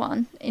first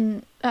one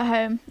at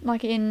home,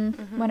 like in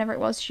whenever it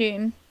was,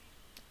 June,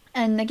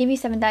 and they give you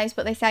 7 days,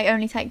 but they say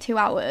only take 2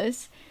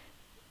 hours.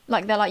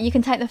 Like, they're like, you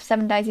can take the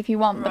 7 days if you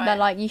want, but they're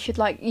Right.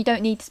 like, you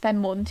don't need to spend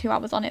more than 2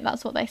 hours on it.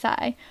 That's what they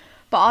say.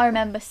 But I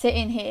remember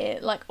sitting here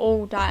like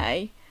all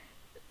day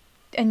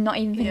and not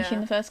even finishing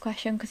Yeah. the first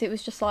question, because it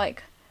was just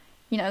like,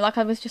 you know, like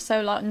I was just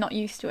so like not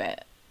used to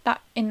it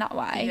in that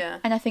way. Yeah.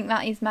 And I think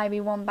that is maybe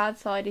one bad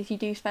side, is you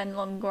do spend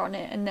longer on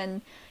it, and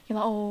then you're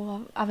like,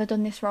 oh, have I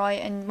done this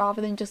right? And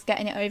rather than just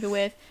getting it over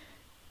with,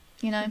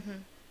 you know,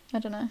 I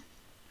don't know.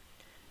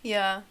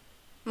 Yeah.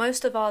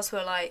 Most of ours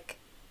were like,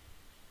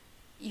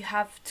 you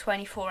have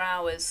 24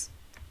 hours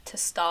to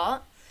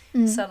start.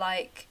 So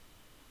like,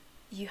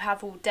 you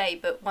have all day,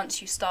 but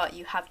once you start,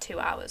 you have 2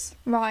 hours.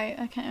 Right,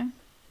 okay.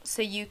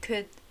 So you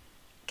could,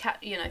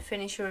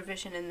 finish your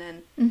revision and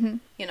then,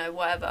 Mm-hmm.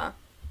 Whatever.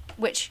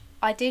 Which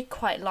I did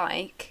quite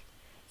like.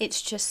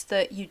 It's just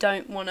that you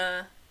don't want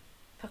to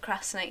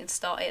procrastinate and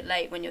start it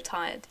late when you're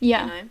tired.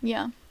 Yeah, You know?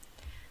 yeah.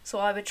 So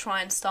I would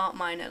try and start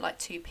mine at like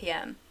 2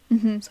 p.m.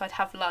 Mm-hmm. So I'd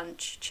have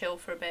lunch, chill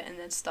for a bit, and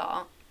then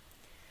start.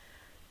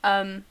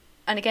 And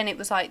again, it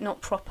was like not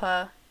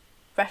proper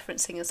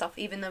referencing and stuff,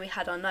 even though we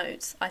had our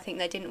notes. I think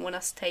they didn't want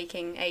us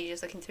taking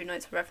ages looking through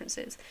notes for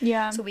references.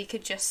 Yeah. So we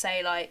could just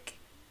say like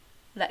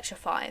lecture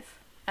 5,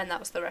 and that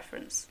was the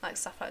reference, like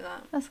stuff like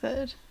that. That's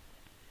good.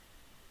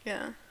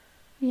 Yeah.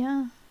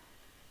 Yeah.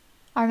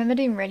 I remember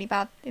doing really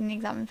bad in the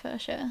exam in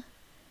first year.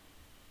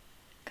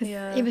 Because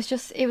Yeah.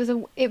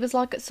 it was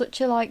like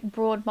such a like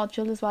broad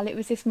module as well. It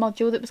was this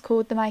module that was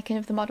called The Making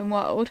of the Modern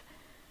World.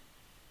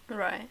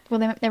 Right.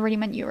 Well, they really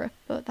meant Europe,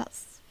 but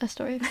that's a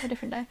story for a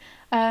different day.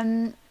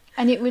 And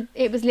it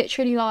was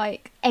literally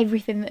like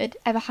everything that had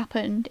ever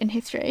happened in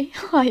history,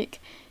 like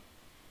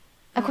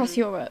across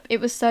Europe. It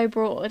was so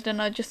broad,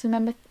 and I just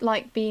remember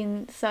like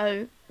being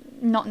so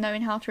not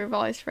knowing how to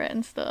revise for it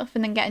and stuff,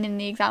 and then getting in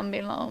the exam and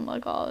being like, oh my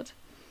god.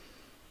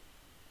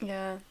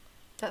 Yeah.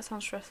 That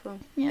sounds stressful.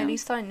 Yeah. At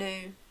least I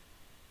knew,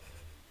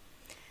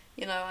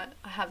 I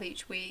have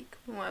each week,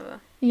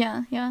 whatever.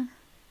 Yeah, yeah.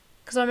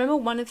 Because I remember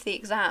one of the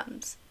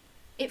exams,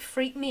 it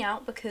freaked me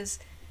out because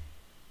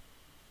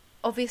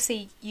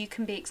obviously you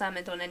can be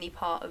examined on any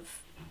part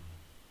of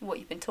what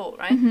you've been taught,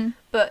 right? Mm-hmm.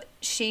 But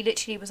she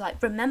literally was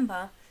like,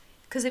 remember,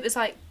 because it was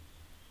like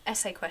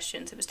essay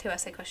questions, it was 2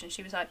 essay questions.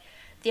 She was like,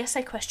 the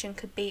essay question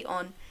could be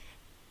on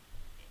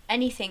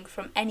anything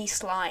from any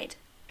slide.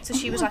 So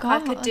she was my like, I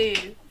could God.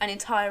 do an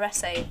entire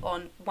essay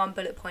on one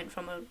bullet point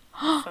from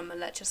a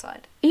lecture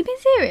slide. Are you being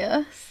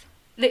serious?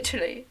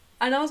 Literally.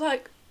 And I was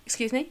like,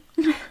 excuse me?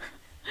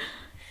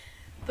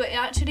 But it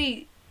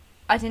actually,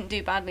 I didn't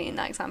do badly in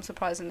that exam,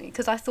 surprisingly,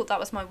 because I thought that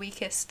was my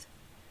weakest,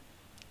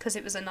 because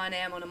it was a 9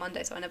 a.m. on a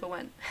Monday, so I never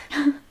went.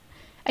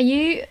 Are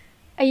you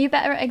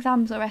better at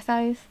exams or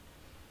essays?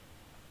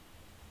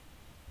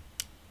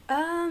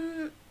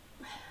 I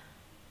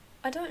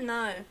don't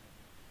know.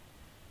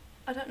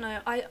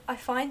 I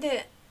find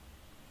it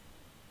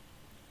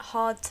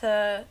hard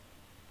to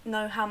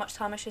know how much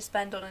time I should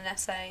spend on an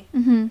essay.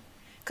 Mhm.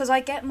 Because I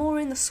get more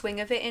in the swing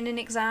of it in an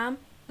exam.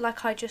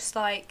 Like, I just,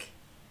 like...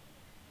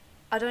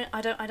 I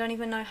don't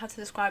even know how to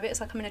describe it.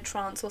 It's like I'm in a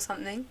trance or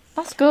something.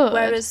 That's good.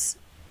 Whereas,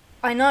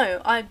 I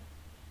know, I'm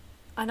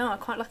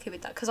quite lucky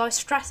with that. Because I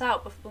stress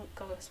out before... Oh,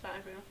 God, I spat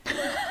everywhere.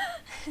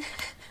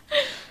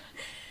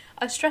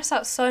 I stress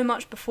out so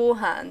much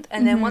beforehand.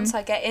 And then once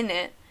I get in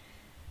it,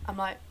 I'm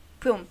like,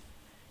 boom.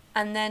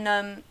 And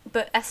then,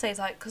 but essays,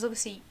 like... Because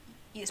obviously,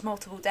 it's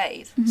multiple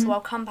days. So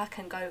I'll come back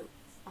and go...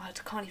 I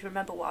can't even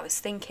remember what I was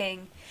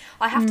thinking.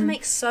 I have to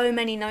make so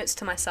many notes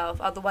to myself,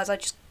 otherwise I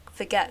just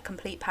forget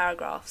complete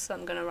paragraphs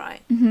I'm going to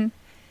write.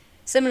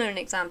 Similar in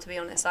exam, to be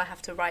honest, I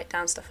have to write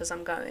down stuff as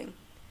I'm going.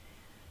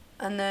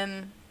 And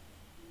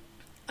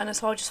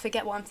so I'll just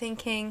forget what I'm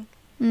thinking.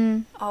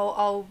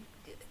 I'll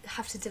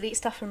have to delete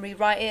stuff and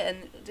rewrite it,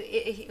 and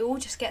it all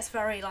just gets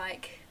very,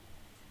 like,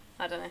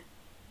 I don't know.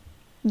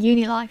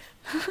 Uni life.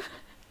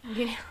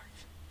 Uni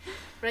life.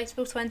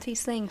 Relatable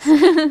 20s things.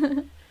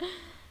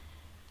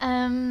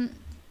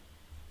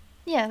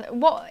 Yeah,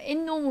 what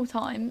in normal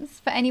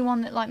times, for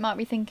anyone that like might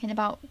be thinking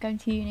about going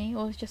to uni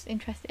or is just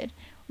interested,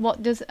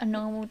 what does a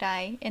normal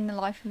day in the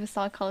life of a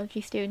psychology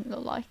student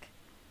look like?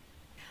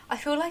 I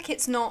feel like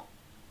it's not,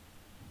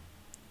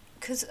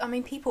 because I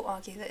mean people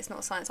argue that it's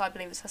not science. I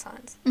believe it's a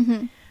science.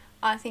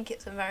 I think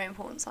it's a very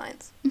important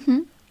science,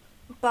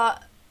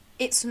 but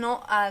it's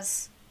not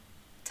as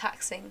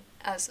taxing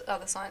as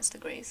other science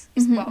degrees.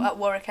 Well, at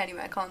Warwick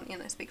anyway, I can't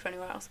speak for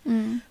anywhere else.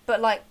 But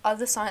like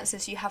other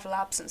sciences, you have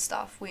labs and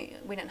stuff. We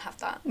don't have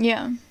that.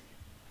 Yeah.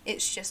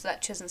 It's just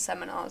lectures and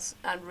seminars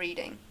and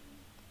reading,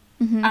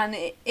 and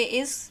it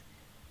is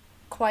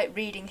quite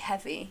reading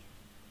heavy,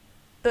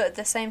 but at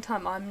the same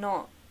time I'm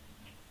not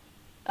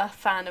a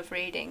fan of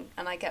reading,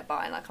 and I get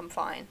by, like I'm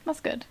fine.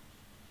 That's good.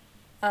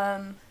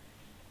 And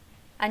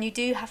you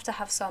do have to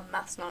have some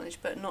maths knowledge,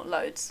 but not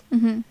loads.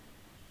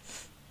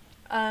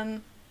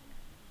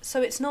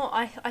 So it's not,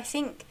 I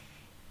think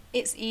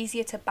it's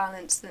easier to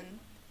balance than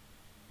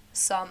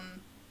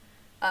some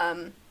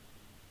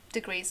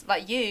degrees.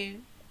 Like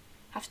you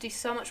have to do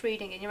so much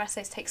reading and your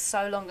essays take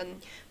so long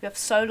and you have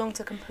so long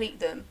to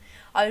complete them.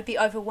 I would be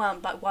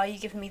overwhelmed, like, why are you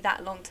giving me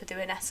that long to do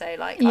an essay?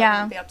 Like, I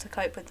wouldn't be able to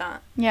cope with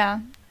that.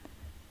 Yeah.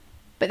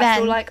 But then I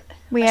feel like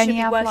we I should only be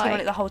have working like, on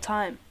it the whole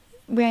time.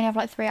 we only have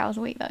like 3 hours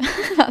a week though.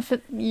 That's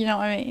it, you know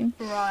what I mean?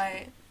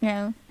 Right.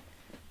 Yeah.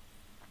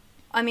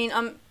 I mean,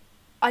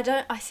 I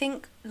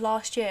think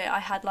last year I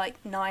had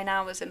like 9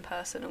 hours in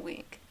person a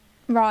week.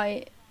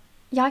 Right.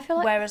 Yeah, I feel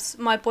like... Whereas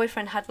my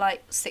boyfriend had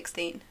like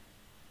 16.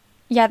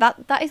 Yeah,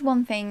 that is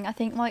one thing. I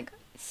think like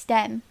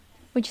STEM,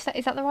 would you say,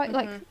 is that the right,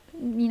 like,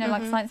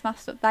 like science,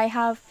 maths stuff, they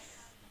have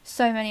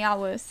so many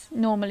hours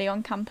normally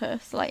on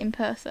campus, like in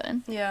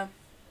person. Yeah.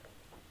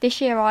 This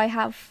year I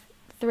have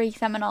 3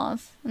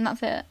 seminars and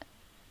that's it.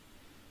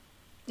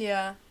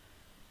 Yeah.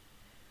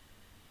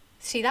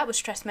 See, that would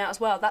stress me out as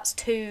well. That's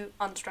too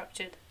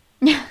unstructured.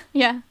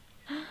 Yeah.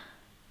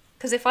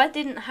 Because if I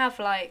didn't have,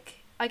 like...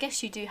 I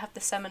guess you do have the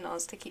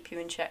seminars to keep you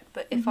in check,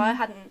 but if I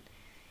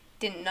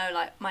didn't know,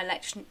 like, my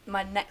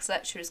next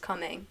lecture is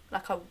coming,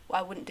 like,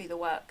 I wouldn't do the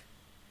work.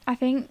 I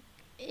think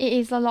it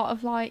is a lot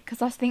of, like...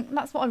 Because I think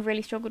that's what I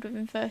really struggled with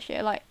in first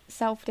year, like,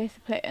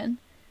 self-discipline.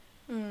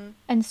 And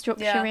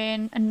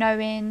structuring and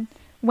knowing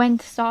when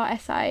to start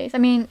essays. I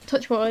mean,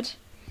 touch wood.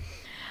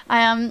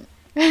 I've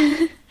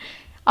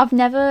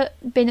never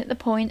been at the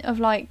point of,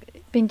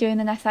 like, been doing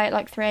an essay at,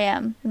 like, 3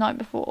 a.m. the night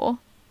before.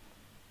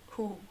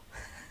 Cool.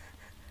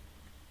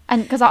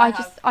 And because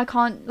I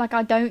can't, like,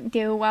 I don't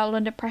deal well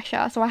under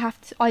pressure, so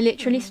I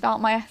literally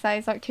start my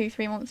essays, like,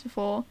 2-3 months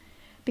before,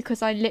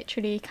 because I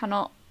literally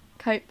cannot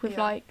cope with,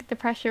 like, the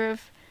pressure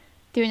of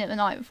doing it the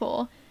night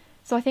before.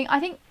 So I think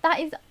that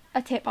is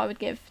a tip I would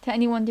give to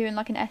anyone doing,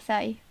 like, an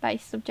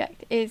essay-based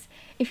subject, is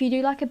if you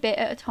do, like, a bit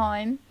at a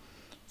time.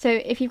 So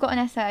if you've got an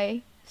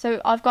essay,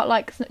 so I've got,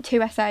 like,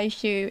 2 essays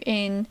due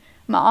in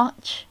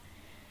March,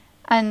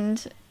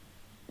 and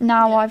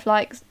now I've,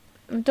 like...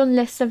 I've done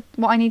lists of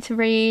what I need to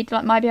read,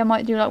 like maybe I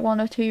might do like 1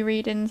 or 2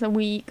 readings a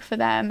week for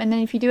them, and then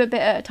if you do a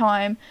bit at a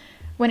time,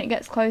 when it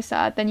gets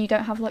closer, then you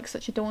don't have like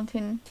such a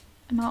daunting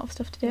amount of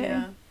stuff to do.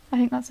 Yeah. I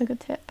think that's a good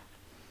tip.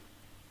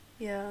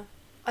 Yeah.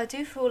 I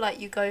do feel like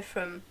you go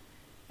from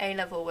A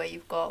level, where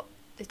you've got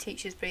the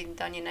teachers breathing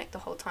down your neck the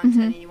whole time,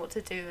 telling you what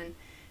to do and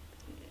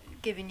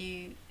giving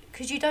you...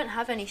 Because you don't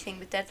have anything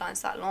with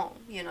deadlines that long,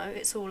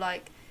 it's all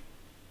like...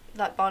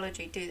 like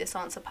biology, do this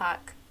answer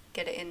pack,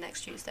 get it in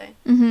next Tuesday.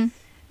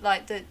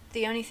 Like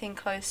the only thing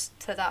close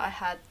to that I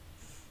had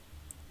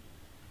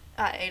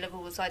at A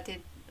level was I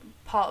did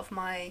part of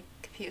my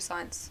computer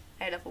science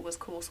A level was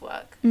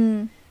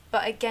coursework.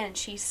 But again,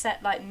 she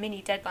set like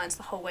mini deadlines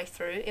the whole way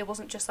through. It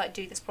wasn't just like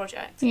do this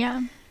project.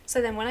 Yeah.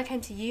 So then when I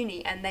came to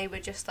uni and they were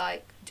just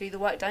like do the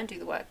work, don't do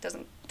the work,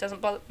 doesn't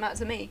matter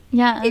to me.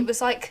 Yeah. It was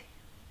like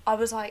I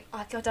was like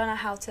I don't know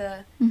how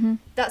to.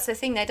 That's the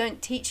thing, they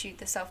don't teach you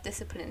the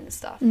self-discipline and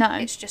stuff. No.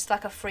 It's just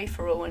like a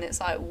free-for-all, and it's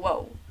like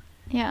whoa.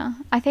 Yeah.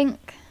 I don't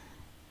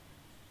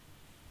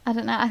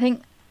know. I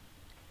think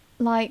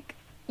like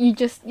you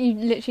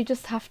literally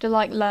just have to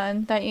like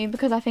learn, don't you?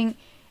 Because I think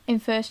in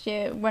first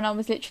year when I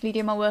was literally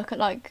doing my work at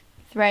like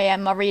 3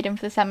 a.m, my reading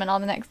for the seminar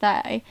the next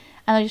day,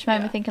 and I just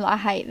remember thinking like I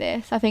hate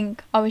this. I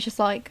think I was just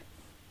like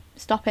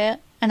stop it,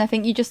 and I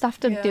think you just have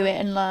to do it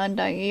and learn,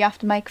 don't you? You have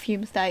to make a few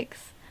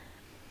mistakes.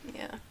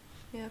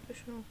 Yeah, for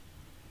sure.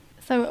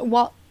 So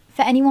what,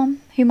 for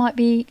anyone who might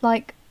be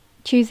like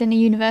choosing a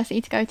university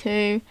to go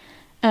to,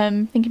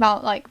 thinking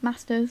about like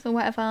masters or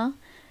whatever,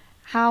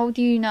 how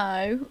do you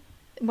know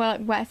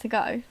where to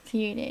go to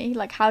uni?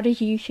 Like, how did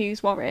you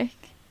choose Warwick?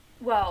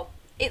 Well,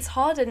 it's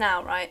harder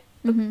now, right?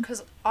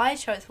 Because I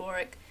chose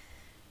Warwick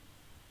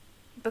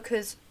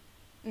because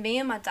me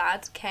and my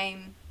dad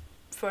came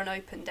for an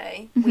open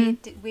day.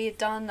 We had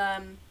done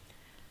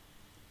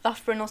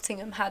Loughborough and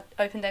Nottingham had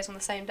open days on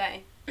the same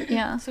day.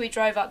 Yeah. So we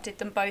drove up, did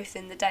them both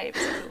in the day. It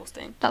was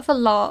exhausting. That's a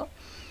lot.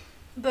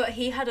 But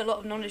he had a lot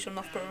of knowledge on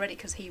Loughborough already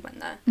because he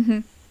went there.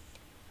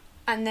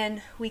 And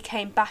then we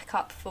came back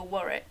up for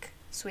Warwick.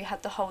 So we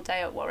had the whole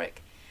day at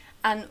Warwick.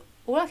 And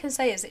all I can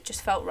say is it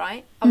just felt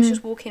right. I was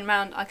just walking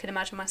around. I could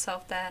imagine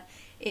myself there.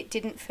 It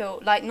didn't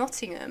feel... Like,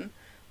 Nottingham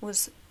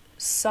was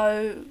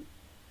so...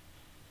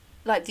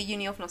 Like, the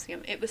uni of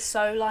Nottingham. It was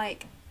so,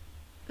 like,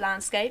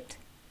 landscaped.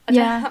 I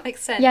don't know if that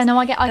makes sense. Yeah, no,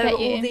 I get there you. There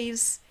were all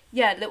these,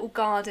 little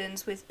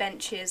gardens with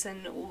benches,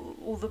 and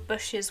all the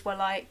bushes were,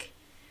 like,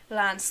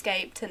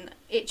 landscaped, and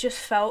it just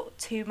felt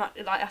too much...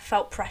 Like, I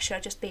felt pressure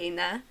just being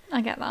there.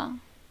 I get that.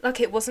 Like,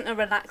 it wasn't a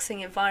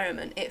relaxing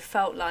environment. It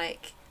felt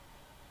like...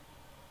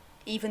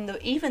 Even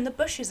the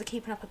bushes are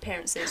keeping up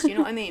appearances, do you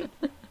know what I mean?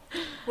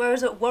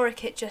 Whereas at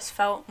Warwick it just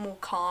felt more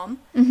calm,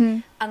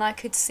 and I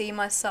could see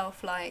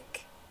myself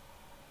like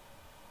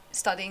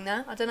studying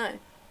there. I don't know.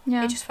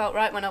 Yeah. It just felt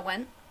right when I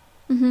went.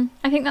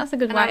 I think that's a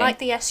good and way. I like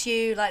the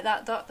SU, like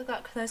that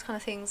those kind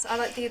of things. I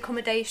like the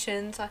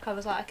accommodations. Like I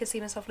was like I could see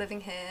myself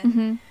living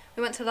here.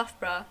 We went to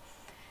Loughborough.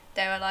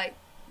 They were like,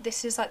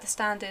 this is like the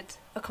standard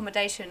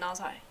accommodation. And I was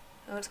like,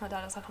 I looked at my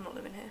dad. I was like, I'm not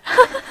living here.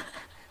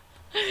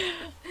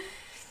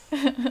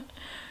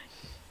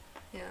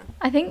 Yeah.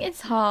 I think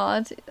it's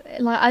hard.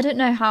 Like, I don't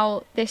know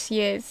how this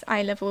year's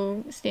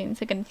A-level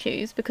students are going to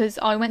choose, because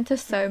I went to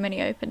so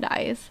many open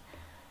days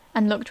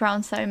and looked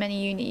around so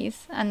many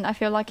unis, and I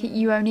feel like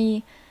you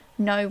only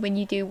know when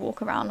you do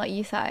walk around, like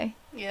you say,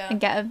 and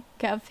get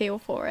a feel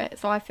for it.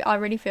 So I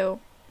really feel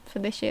for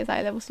this year's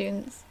A-level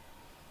students.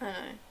 I know,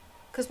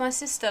 because my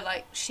sister,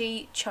 like,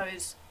 she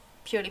chose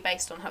purely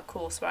based on her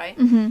course, right?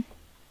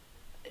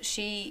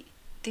 The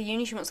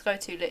uni she wants to go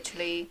to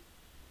literally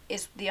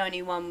is the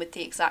only one with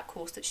the exact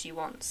course that she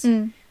wants.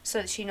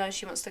 So she knows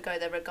she wants to go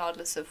there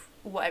regardless of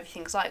what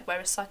everything's like.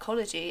 Whereas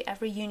psychology,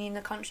 every uni in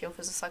the country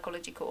offers a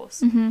psychology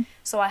course.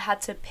 So I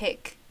had to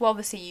pick... Well,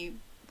 obviously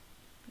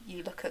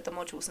you look at the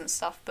modules and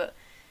stuff, but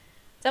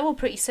they're all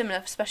pretty similar,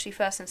 especially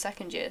first and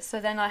second year.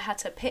 So then I had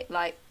to pick,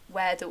 like,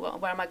 where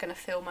am I going to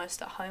feel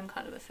most at home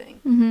kind of a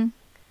thing.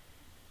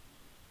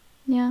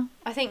 Yeah.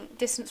 I think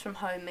distance from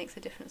home makes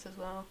a difference as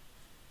well.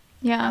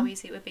 Yeah. How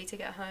easy it would be to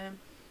get home.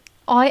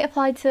 I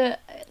applied to,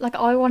 like,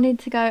 I wanted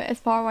to go as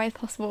far away as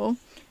possible.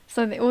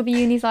 So all the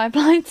unis I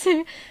applied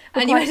to...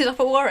 And you ended up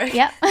at Warwick?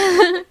 Yep.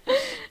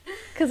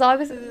 Because I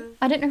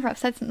don't know if I've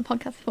said this in the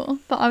podcast before,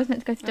 but I was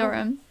meant to go to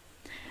Durham.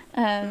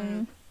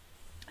 And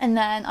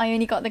then I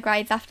only got the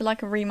grades after,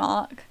 like, a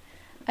remark.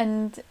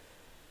 And,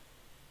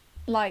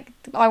 like,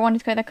 I wanted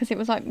to go there because it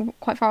was, like,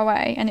 quite far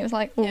away. And it was,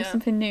 like,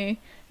 something new.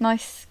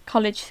 Nice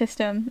college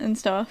system and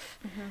stuff.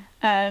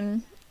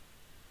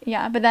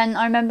 Yeah, but then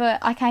I remember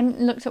I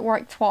looked at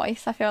Warwick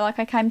twice. I feel like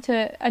I came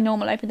to a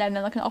normal open day and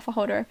then like an offer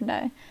holder open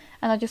day,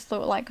 and I just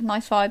thought like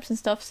nice vibes and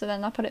stuff. So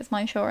then I put it as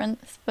my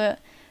insurance. But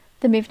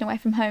the moving away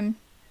from home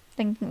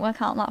thing didn't work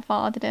out that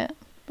far, did it?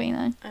 But you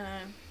know,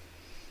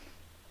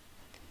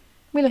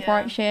 we love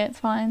Warwickshire. It's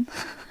fine.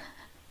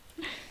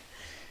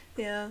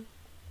 Yeah,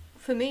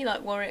 for me,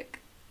 like Warwick,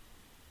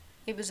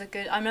 it was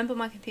I remember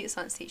my computer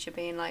science teacher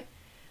being like,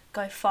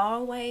 go far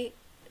away,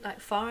 like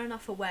far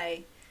enough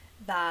away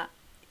that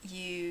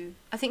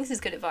I think this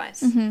is good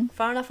advice,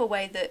 far enough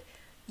away that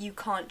you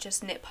can't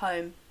just nip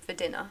home for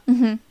dinner,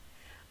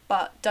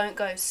 but don't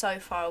go so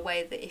far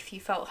away that if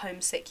you felt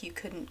homesick you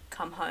couldn't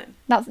come home.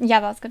 That's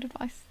good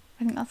advice.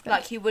 I think that's good.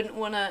 Like, you wouldn't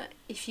want to,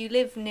 if you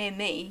live near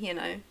me, you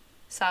know,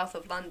 south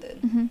of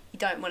London, you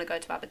don't want to go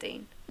to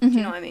Aberdeen. Do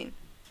you know what I mean?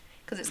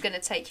 Because it's going to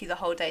take you the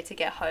whole day to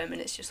get home, and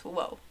it's just,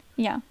 whoa,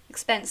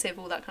 expensive,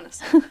 all that kind of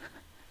stuff.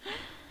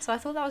 So I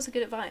thought that was a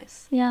good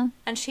advice. Yeah.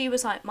 And she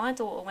was like, my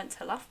daughter went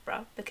to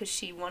Loughborough because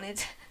she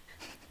wanted,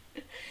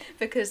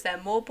 because there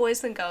are more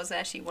boys than girls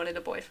there, she wanted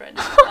a boyfriend.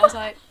 I was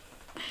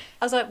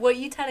like, what are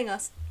you telling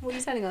us? What are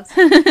you telling us?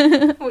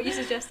 What are you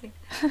suggesting?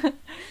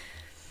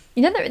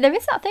 You know, there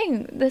is that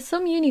thing. There's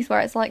some unis where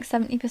it's like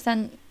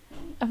 70%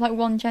 of like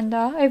one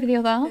gender over the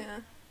other. Yeah.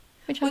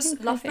 Which I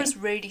think Loughborough's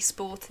really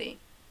sporty.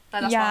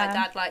 And that's why my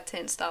dad liked it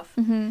and stuff.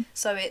 Mm-hmm.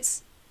 So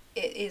it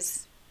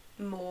is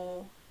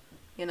more,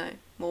 you know,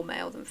 more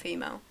male than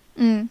female.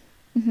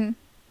 Mm-hmm.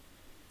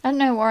 I don't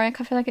know, Warwick.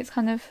 I feel like it's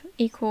kind of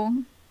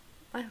equal.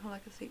 I feel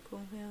like a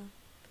sequel,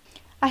 yeah.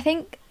 I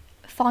think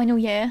final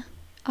year,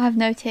 I've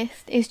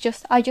noticed, is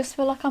I just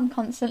feel like I'm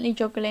constantly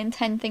juggling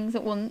 10 things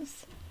at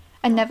once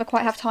and never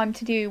quite have time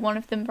to do one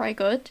of them very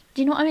good.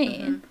 Do you know what I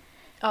mean? Mm-hmm.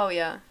 Oh,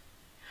 yeah.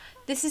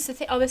 This is the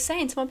thing I was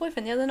saying to my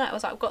boyfriend the other night. I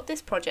was like, I've got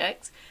this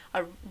project.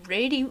 I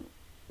really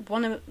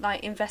want to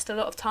like invest a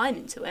lot of time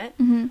into it,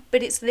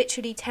 but it's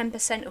literally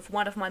 10% of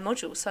one of my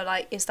modules. So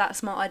like, is that a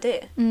smart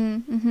idea?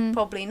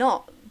 Probably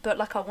not. But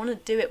like, I want to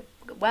do it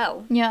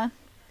well. Yeah.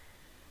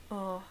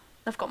 Oh,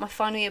 I've got my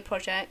final year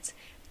project.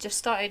 Just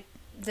started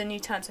the new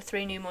term, so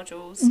 3 new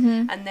modules,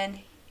 and then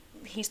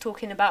he's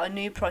talking about a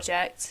new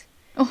project,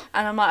 and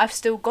I'm like, I've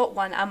still got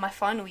one and my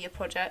final year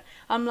project.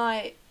 I'm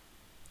like,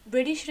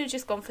 really should have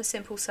just gone for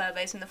simple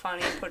surveys in the final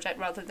year project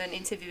rather than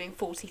interviewing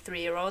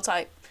 43-year-olds.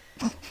 Like,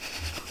 I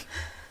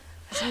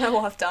don't know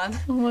what I've done.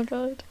 Oh my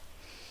god.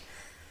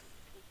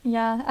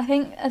 Yeah, I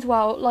think as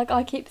well, like,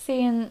 I keep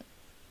seeing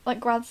like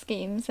grad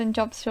schemes and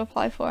jobs to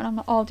apply for, and I'm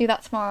like, oh, I'll do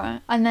that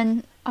tomorrow, and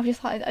then I've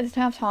just like, I just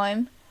don't have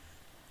time.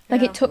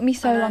 Like, it took me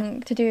so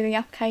long to do the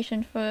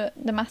application for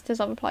the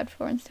masters I've applied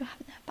for and still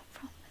haven't heard back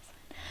from.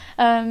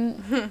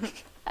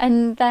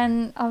 And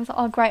then I was like,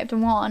 oh great, I've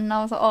done one, and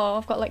I was like, oh,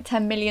 I've got like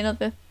 10 million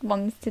other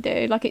ones to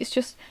do. Like, it's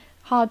just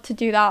hard to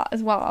do that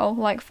as well,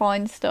 like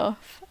find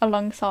stuff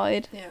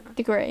alongside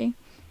degree.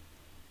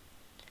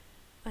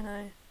 I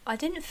know. I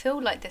didn't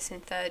feel like this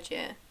in third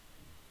year.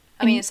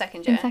 I mean, in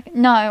second year.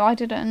 No, I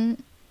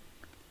didn't.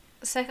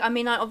 I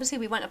mean, obviously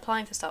we weren't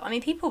applying for stuff. I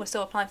mean, people were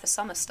still applying for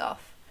summer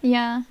stuff.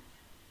 Yeah.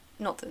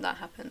 Not that that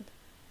happened.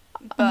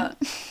 But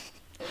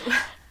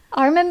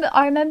I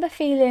remember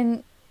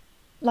feeling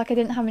like I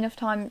didn't have enough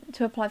time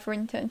to apply for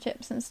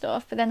internships and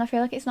stuff, but then I feel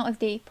like it's not as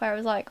deep where I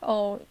was like,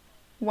 oh,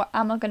 what,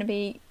 am I going to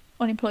be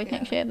unemployed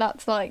next year?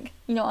 That's like,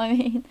 you know what I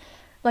mean?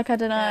 Like, I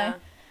don't know. Yeah.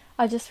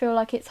 I just feel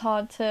like it's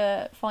hard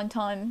to find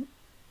time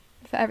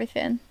for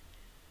everything.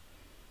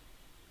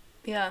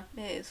 Yeah,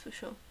 it is for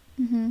sure.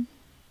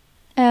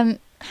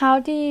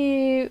 How do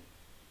you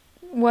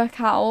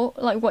work out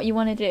like what you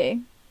want to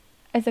do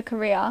as a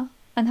career,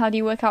 and how do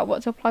you work out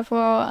what to apply for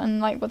and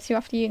like what to do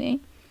after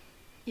uni?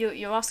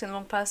 You're asking the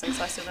wrong person,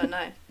 so I still don't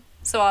know.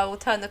 So I will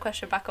turn the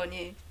question back on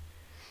you.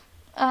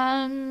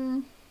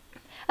 A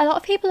lot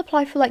of people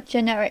apply for like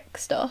generic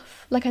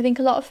stuff. Like, I think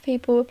a lot of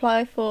people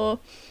apply for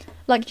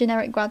like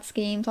generic grad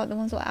schemes, like the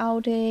ones like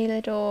Audi,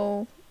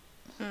 Lidl,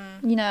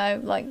 you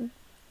know, like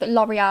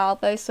L'Oreal,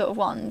 those sort of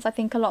ones. I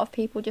think a lot of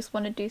people just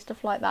want to do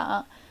stuff like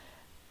that.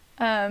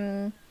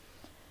 But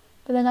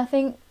then I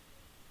think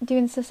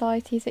doing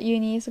societies at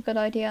uni is a good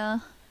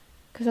idea,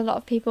 because a lot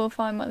of people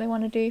find what they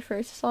want to do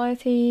through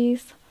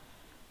societies.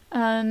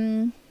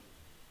 Yeah,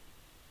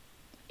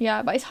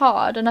 but it's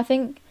hard, and I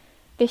think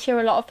this year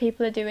a lot of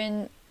people are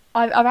doing,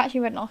 I've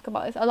actually read an article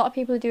about this, a lot of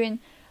people are doing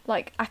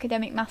like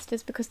academic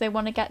masters because they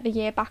want to get the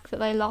year back that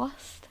they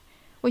lost,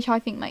 which I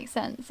think makes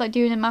sense. Like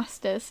doing a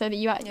master's so that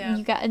you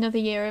get another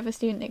year of a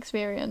student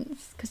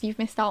experience because you've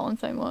missed out on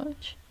so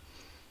much.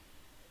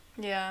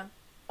 Yeah.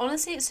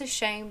 Honestly, it's a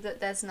shame that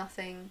there's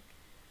nothing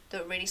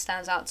that really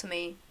stands out to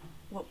me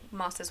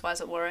masters wise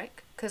at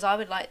Warwick, because I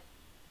would like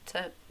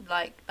to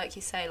like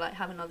you say, like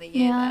have another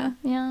year there.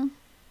 Yeah.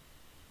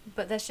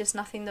 But there's just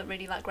nothing that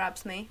really like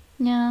grabs me.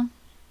 Yeah.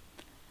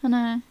 I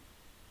know.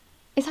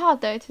 It's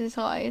hard though to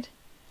decide.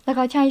 Like,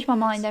 I change my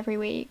mind every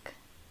week.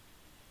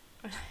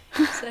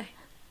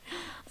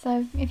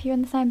 So if you're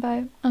in the same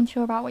boat,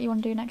 unsure about what you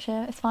want to do next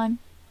year, it's fine.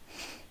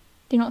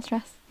 Do not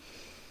stress.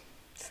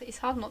 It's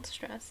hard not to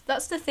stress.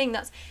 That's the thing.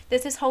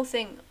 There's this whole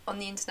thing on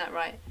the internet,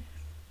 right?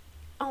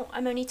 Oh,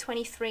 I'm only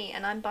 23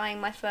 and I'm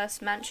buying my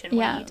first mansion.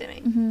 What are you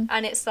doing?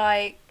 And it's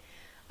like,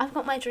 I've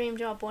got my dream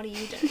job. What are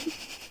you doing?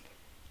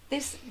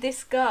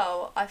 This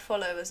girl I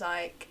follow was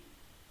like,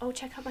 oh,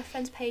 check out my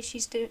friend's page.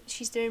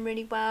 She's doing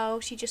really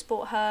well. She just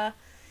got her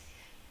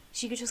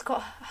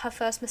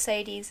first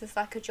Mercedes as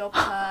like a job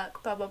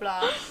perk. Blah blah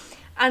blah.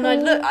 And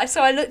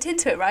I looked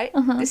into it. Right.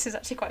 This is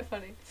actually quite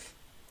funny.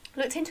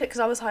 Looked into it because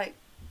I was like,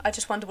 I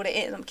just wonder what it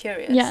is. I'm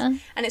curious. Yeah.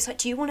 And it's like,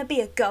 do you want to be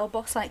a girl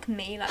boss like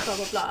me? Like blah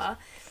blah blah.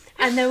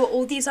 And there were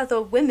all these other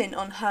women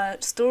on her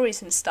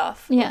stories and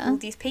stuff. Yeah. All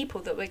these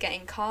people that were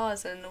getting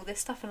cars and all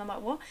this stuff, and I'm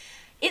like, what?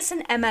 It's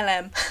an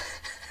MLM.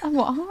 A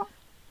what?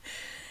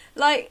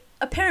 Like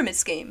a pyramid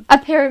scheme. A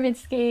pyramid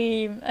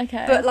scheme.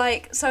 Okay. But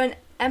like, so an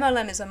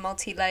MLM is a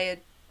multi-layered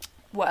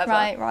whatever.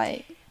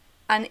 Right.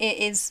 And it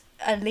is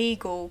a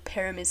legal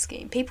pyramid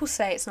scheme. People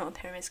say it's not a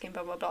pyramid scheme,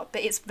 blah, blah, blah,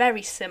 but it's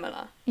very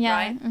similar,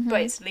 right?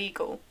 But it's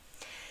legal.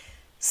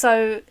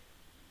 So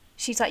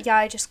she's like, yeah,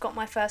 I just got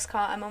my first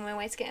car. I'm on my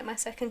way to getting my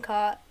second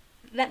car.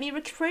 Let me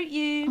recruit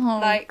you. Oh,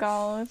 like,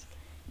 God.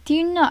 Do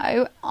you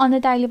know, on a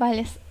daily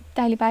basis,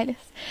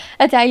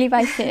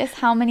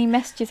 how many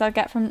messages I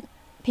get from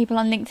people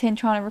on LinkedIn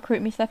trying to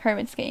recruit me to their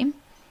pyramid scheme?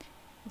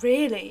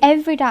 Really?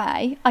 Every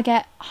day I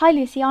get, hi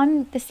Lucy,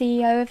 I'm the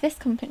CEO of this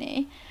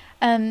company.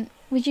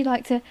 Would you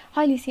like to,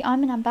 hi Lucy,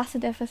 I'm an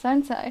ambassador for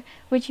so-and-so.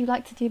 Would you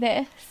like to do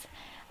this?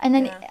 And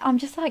then I'm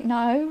just like,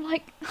 no,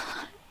 like,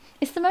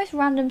 it's the most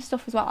random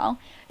stuff as well.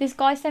 This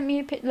guy sent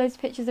me loads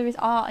of pictures of his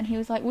art and he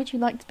was like, would you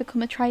like to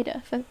become a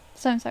trader for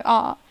so-and-so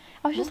art?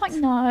 I was just like,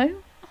 no.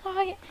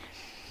 Like,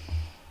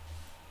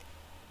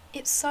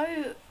 it's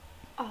so,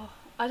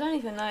 I don't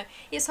even know.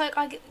 It's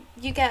like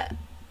you get,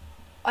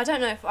 I don't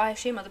know if, I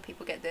assume other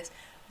people get this,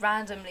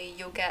 randomly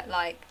you'll get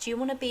like, do you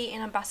want to be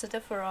an ambassador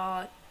for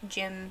our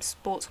gym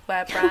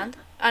sportswear brand?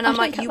 And I'm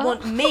like, you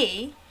want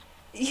me?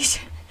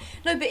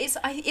 No, but it's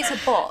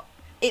a bot.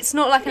 It's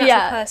not like an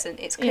actual person.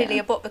 It's clearly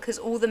a bot because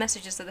all the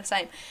messages are the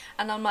same.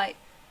 And I'm like,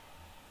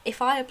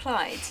 if I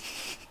applied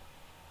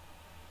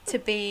to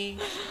be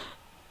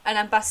an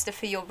ambassador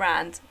for your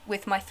brand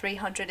with my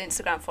 300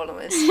 Instagram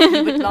followers,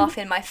 you would laugh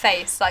in my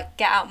face, like,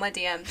 get out my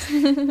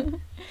DMs.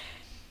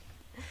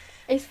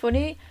 It's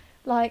funny,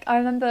 like, I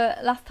remember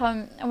last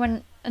time I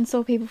went and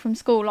saw people from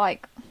school,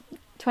 like,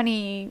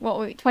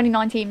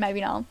 2019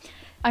 maybe now.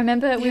 I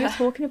remember we were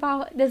talking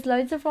about, there's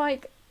loads of,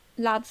 like,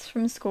 lads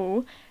from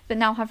school that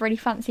now have really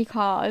fancy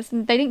cars,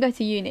 and they didn't go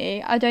to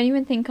uni. I don't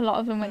even think a lot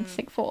of them went to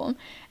sixth form.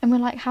 And we're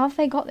like, how have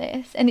they got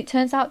this? And it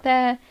turns out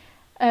they're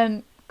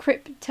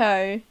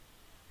crypto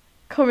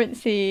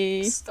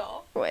currency.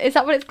 Stop. Is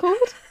that what it's called?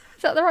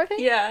 Is that the right thing?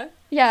 Yeah.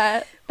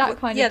 Yeah, that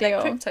kind of deal.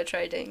 Yeah, they're crypto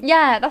trading.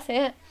 Yeah, that's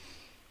it.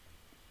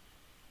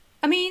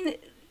 I mean,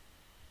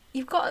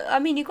 you've got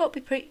to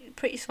be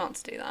pretty smart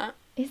to do that.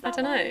 Is that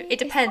I don't know. It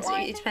depends.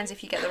 It depends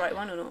if you get the right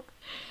one or not.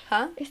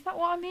 Huh? Is that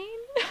what I mean?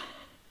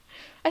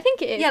 I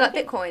think it is. Yeah, like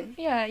Bitcoin.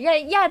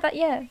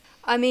 Yeah.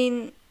 I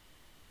mean,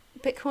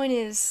 Bitcoin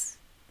is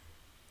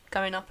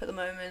going up at the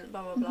moment,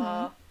 blah, blah,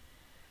 blah.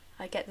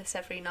 I get this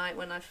every night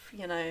when I've,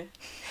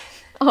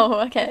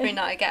 Oh, okay. Every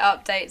night I get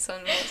updates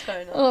on what's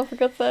going on. Oh, for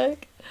God's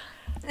sake.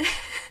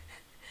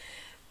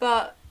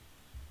 But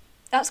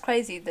that's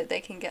crazy that they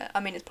can get,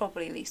 I mean, it's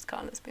probably leased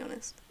car, let's be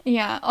honest.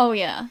 Yeah, oh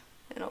yeah.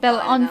 They're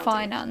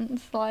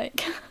unfinanced,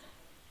 like...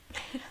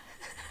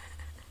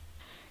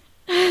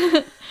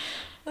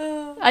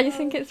 I just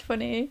think it's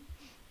funny.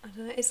 I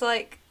don't know. It's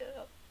like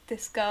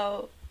this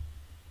girl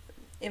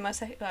in my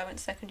I went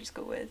to secondary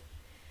school with,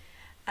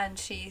 and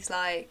she's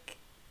like,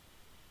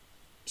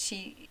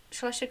 shall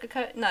I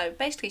sugarcoat? No,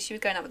 basically she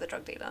was going out with a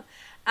drug dealer,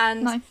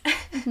 and nice.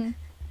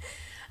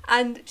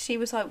 and she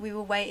was like, we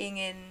were waiting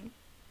in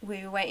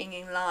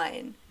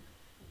line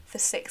for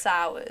 6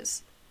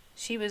 hours.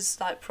 She was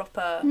like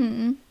proper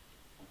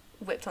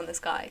whipped on this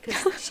guy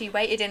because she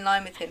waited in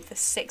line with him for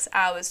 6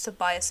 hours to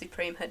buy a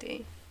Supreme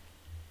hoodie.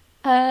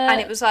 And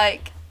it was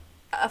like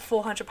a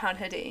 £400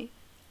 hoodie.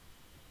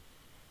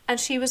 And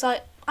she was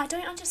like, I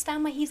don't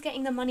understand where he's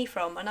getting the money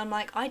from. And I'm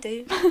like, I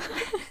do.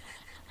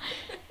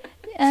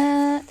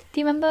 Do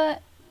you remember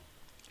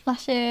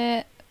last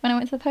year when I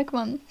went to the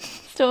Pokemon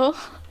store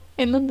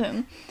in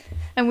London?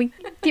 And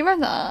do you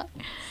remember that?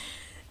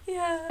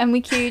 Yeah. And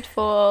we queued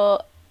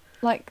for,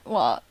 like,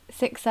 what,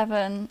 6,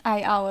 7,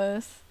 8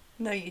 hours?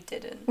 No, you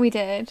didn't. We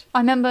did. I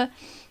remember,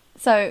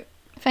 so,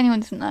 if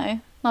anyone doesn't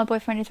know, my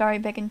boyfriend is very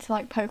big into,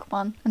 like,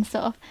 Pokemon and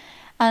stuff.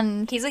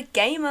 And he's a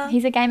gamer.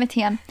 He's a gamer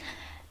TM.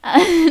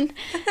 And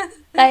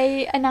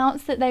they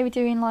announced that they were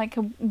doing, like,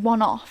 a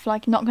one-off,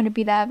 like, not going to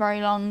be there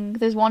very long.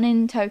 There's one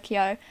in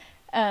Tokyo,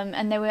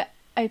 and they were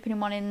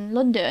opening one in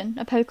London,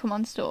 a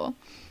Pokemon store.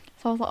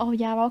 So I was like, oh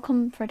yeah, I'll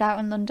come for a day out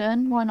in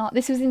London. Why not?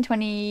 This was in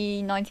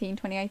 2019.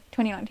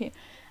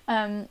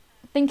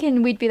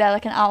 Thinking we'd be there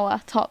like an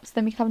hour tops,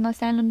 then we could have a nice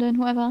day in London,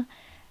 whatever.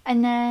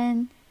 And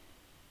then,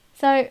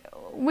 so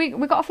we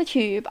got off the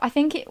tube. I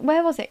think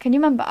where was it? Can you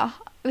remember?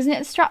 Wasn't it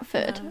at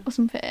Stratford or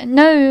something?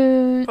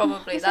 No.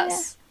 Probably.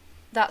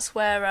 That's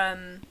where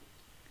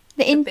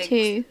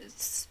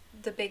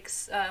the big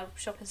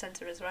shopping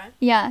centre is, right?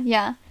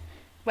 Yeah.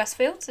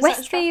 Westfield.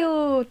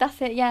 Westfield.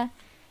 That's it. Yeah.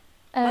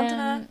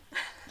 Londoner.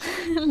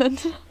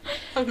 London.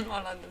 I'm not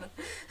a Londoner.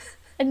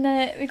 And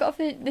then we got off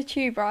the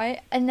tube,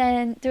 right? And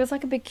then there was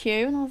like a big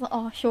queue, and I was like,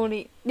 oh,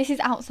 surely this is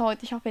outside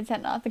the shopping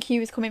centre. The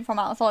queue is coming from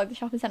outside the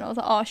shopping centre. I was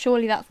like, oh,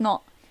 surely that's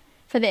not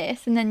for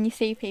this. And then you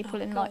see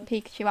people in like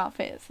Pikachu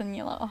outfits, and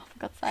you're like, oh, for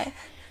God's sake.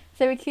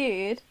 So we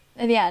queued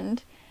at the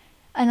end,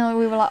 and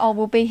we were like, oh,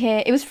 we'll be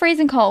here. It was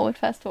freezing cold,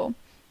 first of all.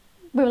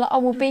 We were like, oh,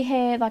 we'll be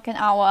here like an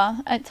hour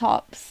at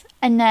tops.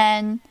 And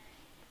then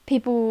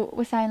people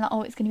were saying like,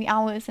 oh, it's going to be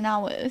hours and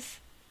hours.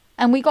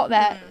 And we got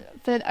there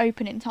for the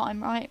opening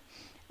time, right?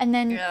 And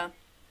then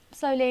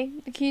slowly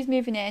the queue's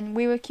moving in.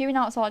 We were queuing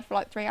outside for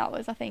like 3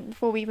 hours, I think,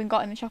 before we even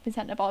got in the shopping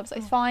centre. But I was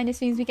like, it's fine. As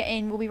soon as we get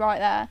in, we'll be right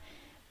there.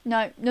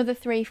 No, another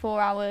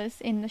 3-4 hours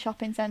in the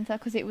shopping centre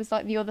because it was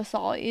like the other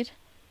side.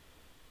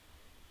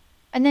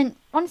 And then,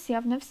 honestly,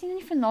 I've never seen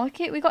anything like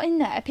it. We got in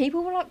there,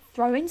 people were like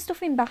throwing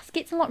stuff in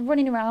baskets and like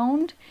running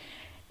around.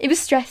 It was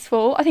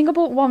stressful. I think I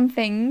bought one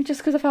thing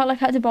just because I felt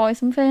like I had to buy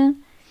something.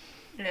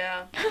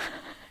 Yeah.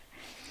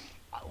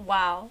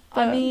 Wow.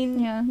 But, I mean...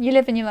 yeah, you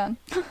live and you learn.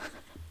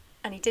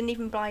 And he didn't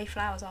even buy you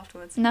flowers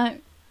afterwards. No.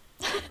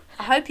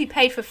 I hope he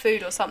paid for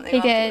food or something He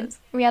afterwards.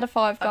 did. We had a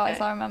Five Guys,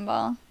 Okay. I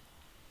remember.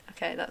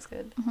 Okay, that's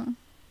good. Mhm.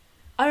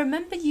 I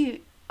remember you...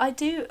 I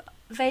didn't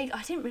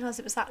realise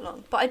it was that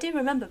long, but I do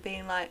remember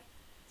being like,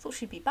 I thought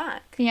she'd be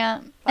back. Yeah.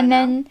 By And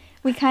now. then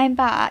we came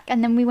back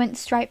and then we went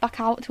straight back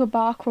out to a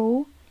bar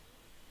crawl.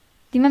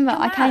 Do you remember?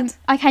 You're mad.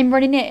 I came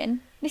running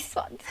in. This is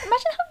what...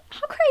 Imagine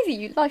how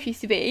crazy life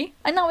used to be.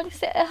 And now I just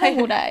sit at home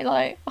all day,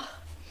 like...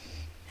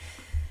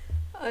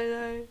 I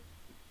know.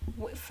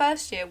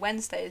 First year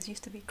Wednesdays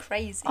used to be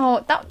crazy.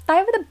 Oh, they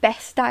were the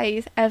best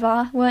days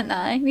ever, weren't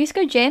they? We used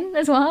to go gym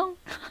as well.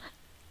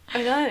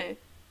 I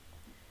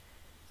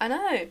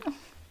know.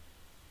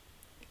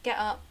 Get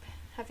up,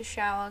 have your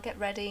shower, get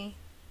ready,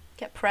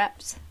 get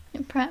prepped,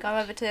 Prep. go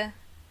over to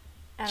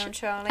Anna and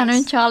Charlie's. Anna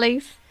and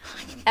Charlie's.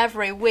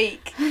 Every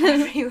week.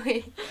 Every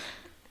week.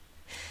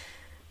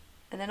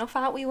 And then off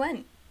out we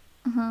went.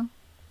 Uh-huh.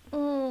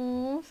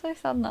 Oh, so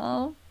sad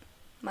now.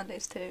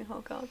 Mondays too,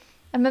 oh god.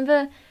 I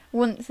remember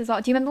once as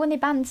well. Do you remember when they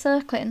banned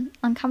circling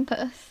on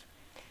campus?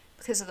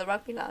 Because of the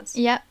rugby lads.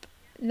 Yep.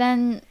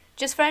 Then...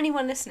 Just for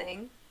anyone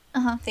listening,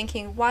 Uh-huh.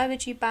 thinking, why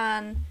would you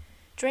ban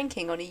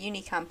drinking on a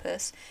uni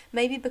campus?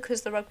 Maybe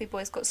because the rugby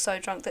boys got so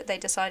drunk that they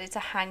decided to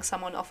hang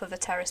someone off of a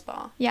terrace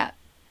bar. Yeah.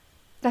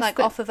 That's Like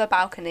off of a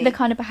balcony. the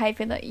kind of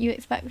behaviour that you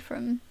expect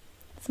from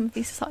some of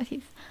these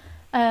societies.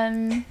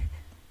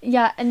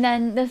 Yeah, and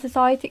then the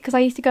society, because I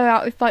used to go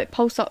out with like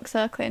pole sock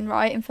circling,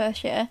 right, in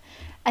first year,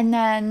 and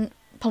then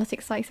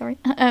politics, sorry,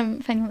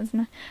 if anyone was in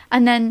there,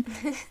 and then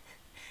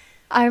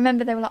I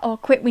remember they were like, oh,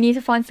 quick, we need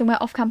to find somewhere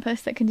off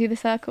campus that can do the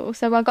circle.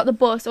 So I got the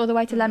bus all the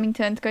way to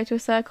Leamington to go to a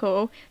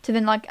circle, to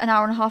then like an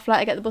hour and a half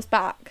later get the bus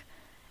back.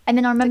 And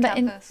then I remember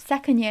in campus.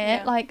 second year,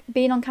 Yeah. like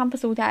being on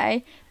campus all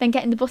day, then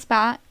getting the bus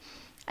back,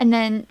 and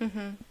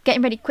then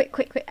getting ready quick,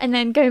 and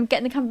then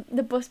getting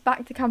the bus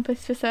back to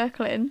campus for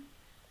circling.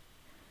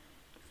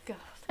 God.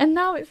 And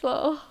now it's like,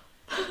 oh.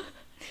 Do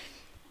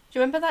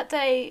you remember that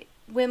day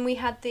when we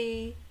had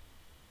the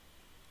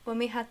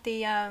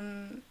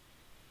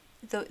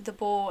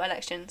ball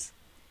elections?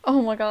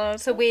 Oh my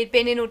god. So we had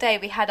been in all day,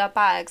 we had our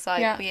bags,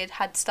 like Yeah. we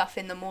had stuff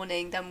in the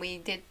morning, then we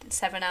did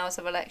 7 hours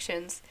of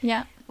elections.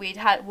 Yeah, We'd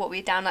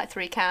down like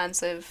 3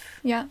 cans of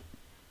yeah.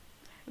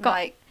 Got-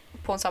 like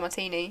porn-star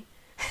martini.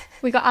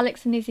 We got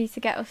Alex and Izzy to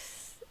get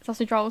us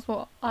sausage rolls,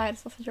 but I had a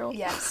sausage roll.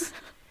 Yes.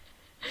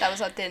 That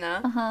was our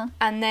dinner. Uh-huh.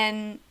 And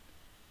then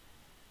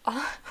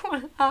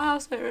when our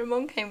housemate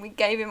Ramon came, we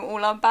gave him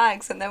all our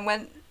bags and then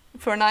went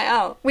for a night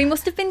out. We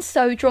must have been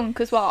so drunk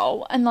as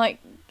well, and like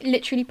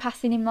literally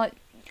passing him like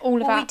all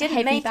of Well, our we didn't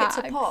heavy make bags.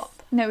 it to pop.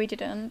 No, we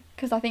didn't,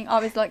 because I think I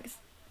was like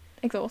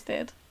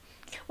exhausted.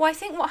 Well, I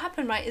think what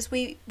happened, right, is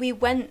we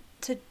went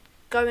to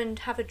go and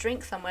have a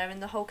drink somewhere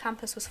and the whole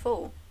campus was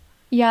full.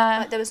 Yeah,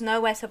 Like, there was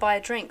nowhere to buy a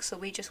drink, so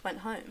we just went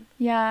home.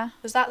 yeah,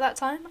 Was that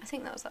time? I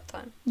think that was that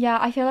time. yeah.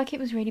 I feel like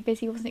it was really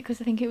busy, wasn't it? Because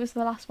I think it was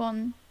the last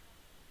one.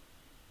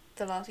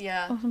 The last,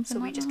 yeah. Or something So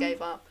we like just that.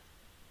 gave up.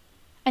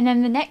 And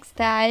then the next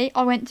day,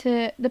 I went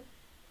to the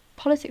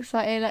politics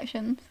society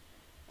elections.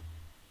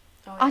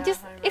 Oh, I yeah,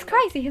 just, I it's remember.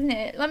 crazy, isn't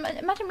it? Like,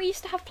 imagine we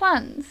used to have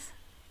plans.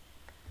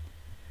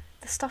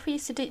 The stuff we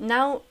used to do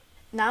now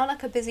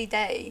like a busy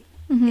day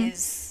Mhm.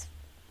 is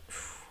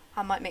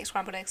I might make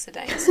scrambled eggs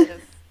today instead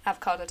of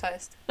avocado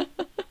toast. Like,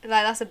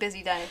 that's a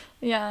busy day.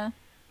 Yeah.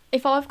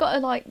 If I've got to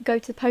like go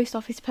to the post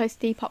office to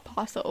post a Depop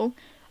parcel,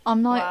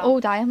 I'm like Wow. all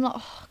day. I'm like,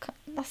 oh,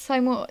 that's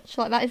so much.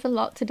 Like that is a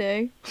lot to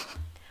do.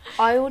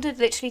 I ordered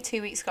literally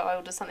 2 weeks ago. I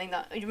ordered something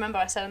that you remember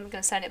I said I'm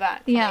going to send it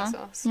back. From Yeah.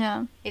 ASOS.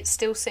 Yeah. It's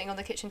still sitting on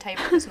the kitchen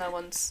table because no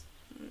one's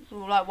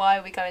like, why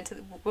are we going to?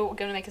 We're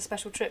going to make a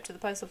special trip to the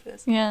post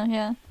office. Yeah.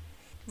 Yeah.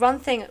 One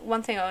thing I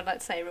would like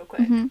to say real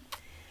quick, Mhm.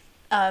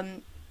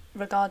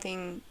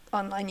 regarding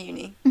online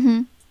uni,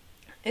 Mhm.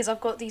 is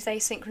I've got these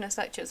asynchronous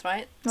lectures,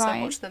 right? So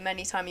Right. watch them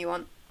anytime you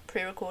want,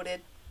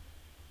 pre-recorded,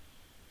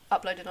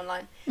 uploaded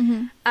online.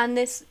 Mhm. And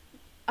this,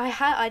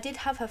 I did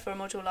have her for a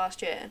module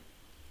last year,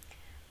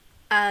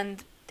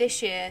 and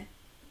this year,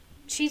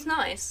 she's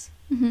nice,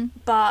 Mhm.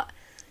 but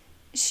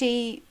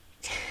she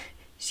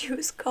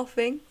was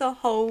coughing the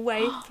whole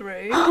way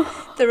through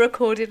the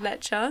recorded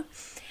lecture,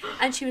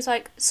 and she was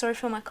like, "Sorry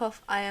for my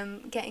cough. I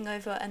am getting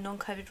over a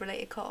non-COVID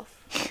related cough."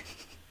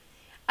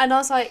 And I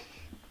was like,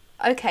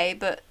 "Okay,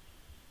 but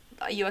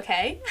are you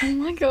okay?" Oh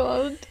my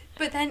god.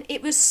 But then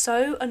it was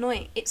so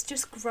annoying. It's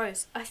just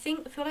gross. I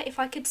feel like if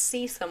I could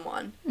see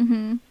someone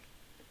Mhm.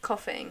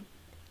 coughing,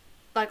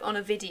 like on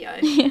a video,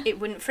 Yeah. it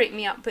wouldn't freak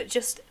me out. But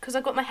just because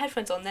I've got my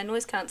headphones on, they're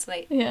noise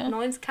cancelling, Yeah. and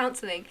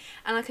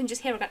I can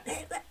just hear her go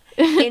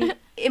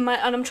in my,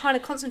 and I'm trying to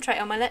concentrate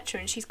on my lecture,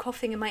 and she's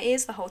coughing in my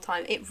ears the whole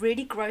time. It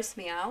really grossed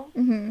me out.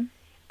 Mhm.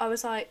 I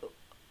was like,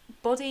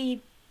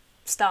 body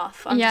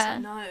stuff. I'm just Yeah.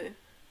 like, no.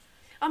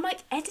 I'm like,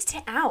 edit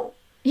it out.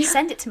 Yeah.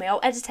 Send it to me. I'll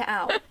edit it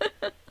out.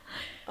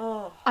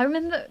 Oh. I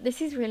remember,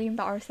 this is really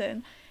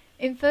embarrassing.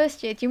 In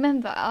first year, do you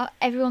remember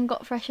everyone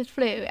got freshers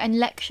flu and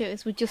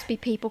lectures would just be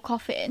people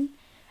coughing?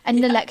 And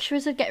the Yeah.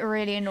 lecturers would get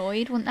really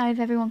annoyed, wouldn't they, with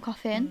everyone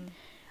coughing?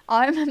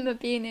 I remember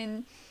being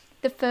in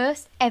the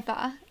first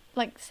ever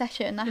like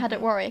session I had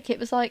at Warwick. It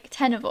was like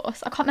 10 of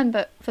us. I can't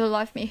remember for the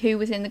life of me who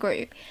was in the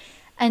group.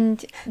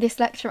 And this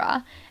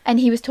lecturer, and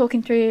he was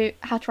talking through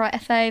how to write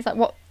essays, like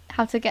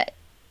how to get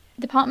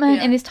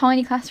department in this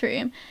tiny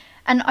classroom.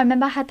 And I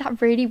remember I had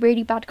that really,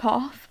 really bad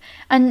cough.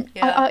 And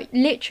I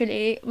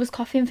literally was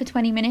coughing for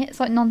 20 minutes,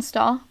 like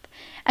non-stop.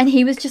 And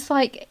he was just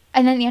like,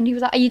 and then at the end he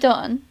was like, are you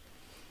done?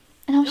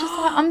 And I was just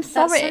like, I'm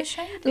sorry. That's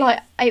so shady. Like,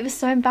 it was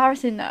so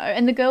embarrassing though.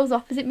 And the girls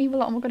opposite me were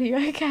like, oh my God, are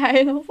you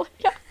okay? And I was like,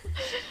 yeah.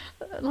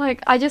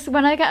 Like,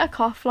 when I get a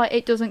cough, like,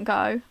 it doesn't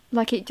go.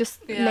 Like, it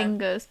just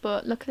lingers.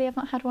 But luckily I've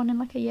not had one in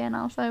like a year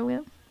now, so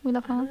we'll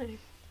have one.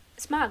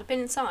 It's mad. I've been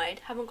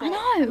inside, haven't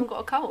got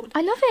a cold.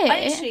 I love it.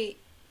 I actually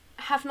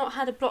have not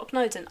had a blocked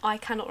nose and I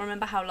cannot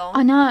remember how long.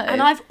 I know.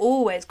 And I've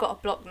always got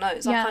a blocked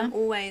nose. Like, Yeah. I'm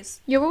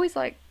always... You're always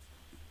like...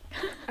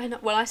 I know.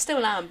 Well, I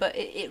still am, but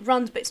it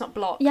runs, but it's not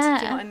blocked. Yeah.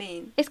 Do you know what I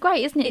mean? It's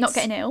great, isn't it, not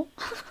getting ill?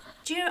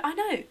 I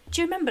know.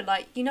 Do you remember,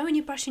 like, you know when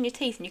you're brushing your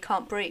teeth and you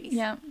can't breathe?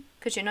 Yeah.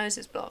 Because your nose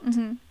is blocked?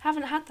 Mm-hmm.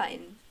 Haven't had that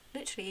in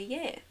literally a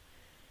year.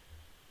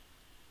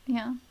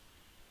 Yeah.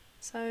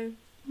 So...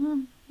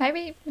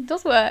 Maybe it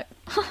does work.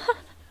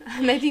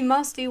 Maybe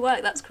must do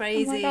work. That's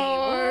crazy. Oh my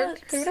God. What?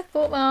 Who would have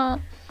thought that?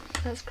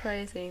 That's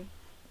crazy.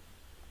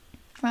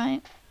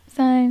 Right.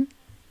 So,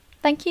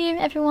 thank you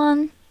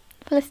everyone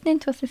for listening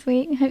to us this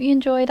week. I hope you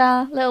enjoyed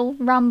our little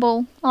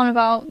ramble on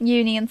about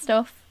uni and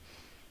stuff.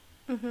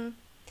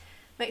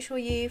 Make sure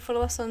you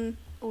follow us on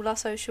all our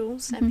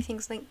socials.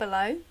 Everything's linked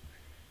below.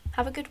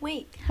 Have a good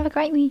week. Have a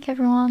great week,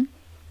 everyone.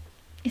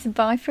 It's a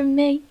bye from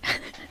me.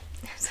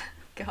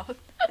 God.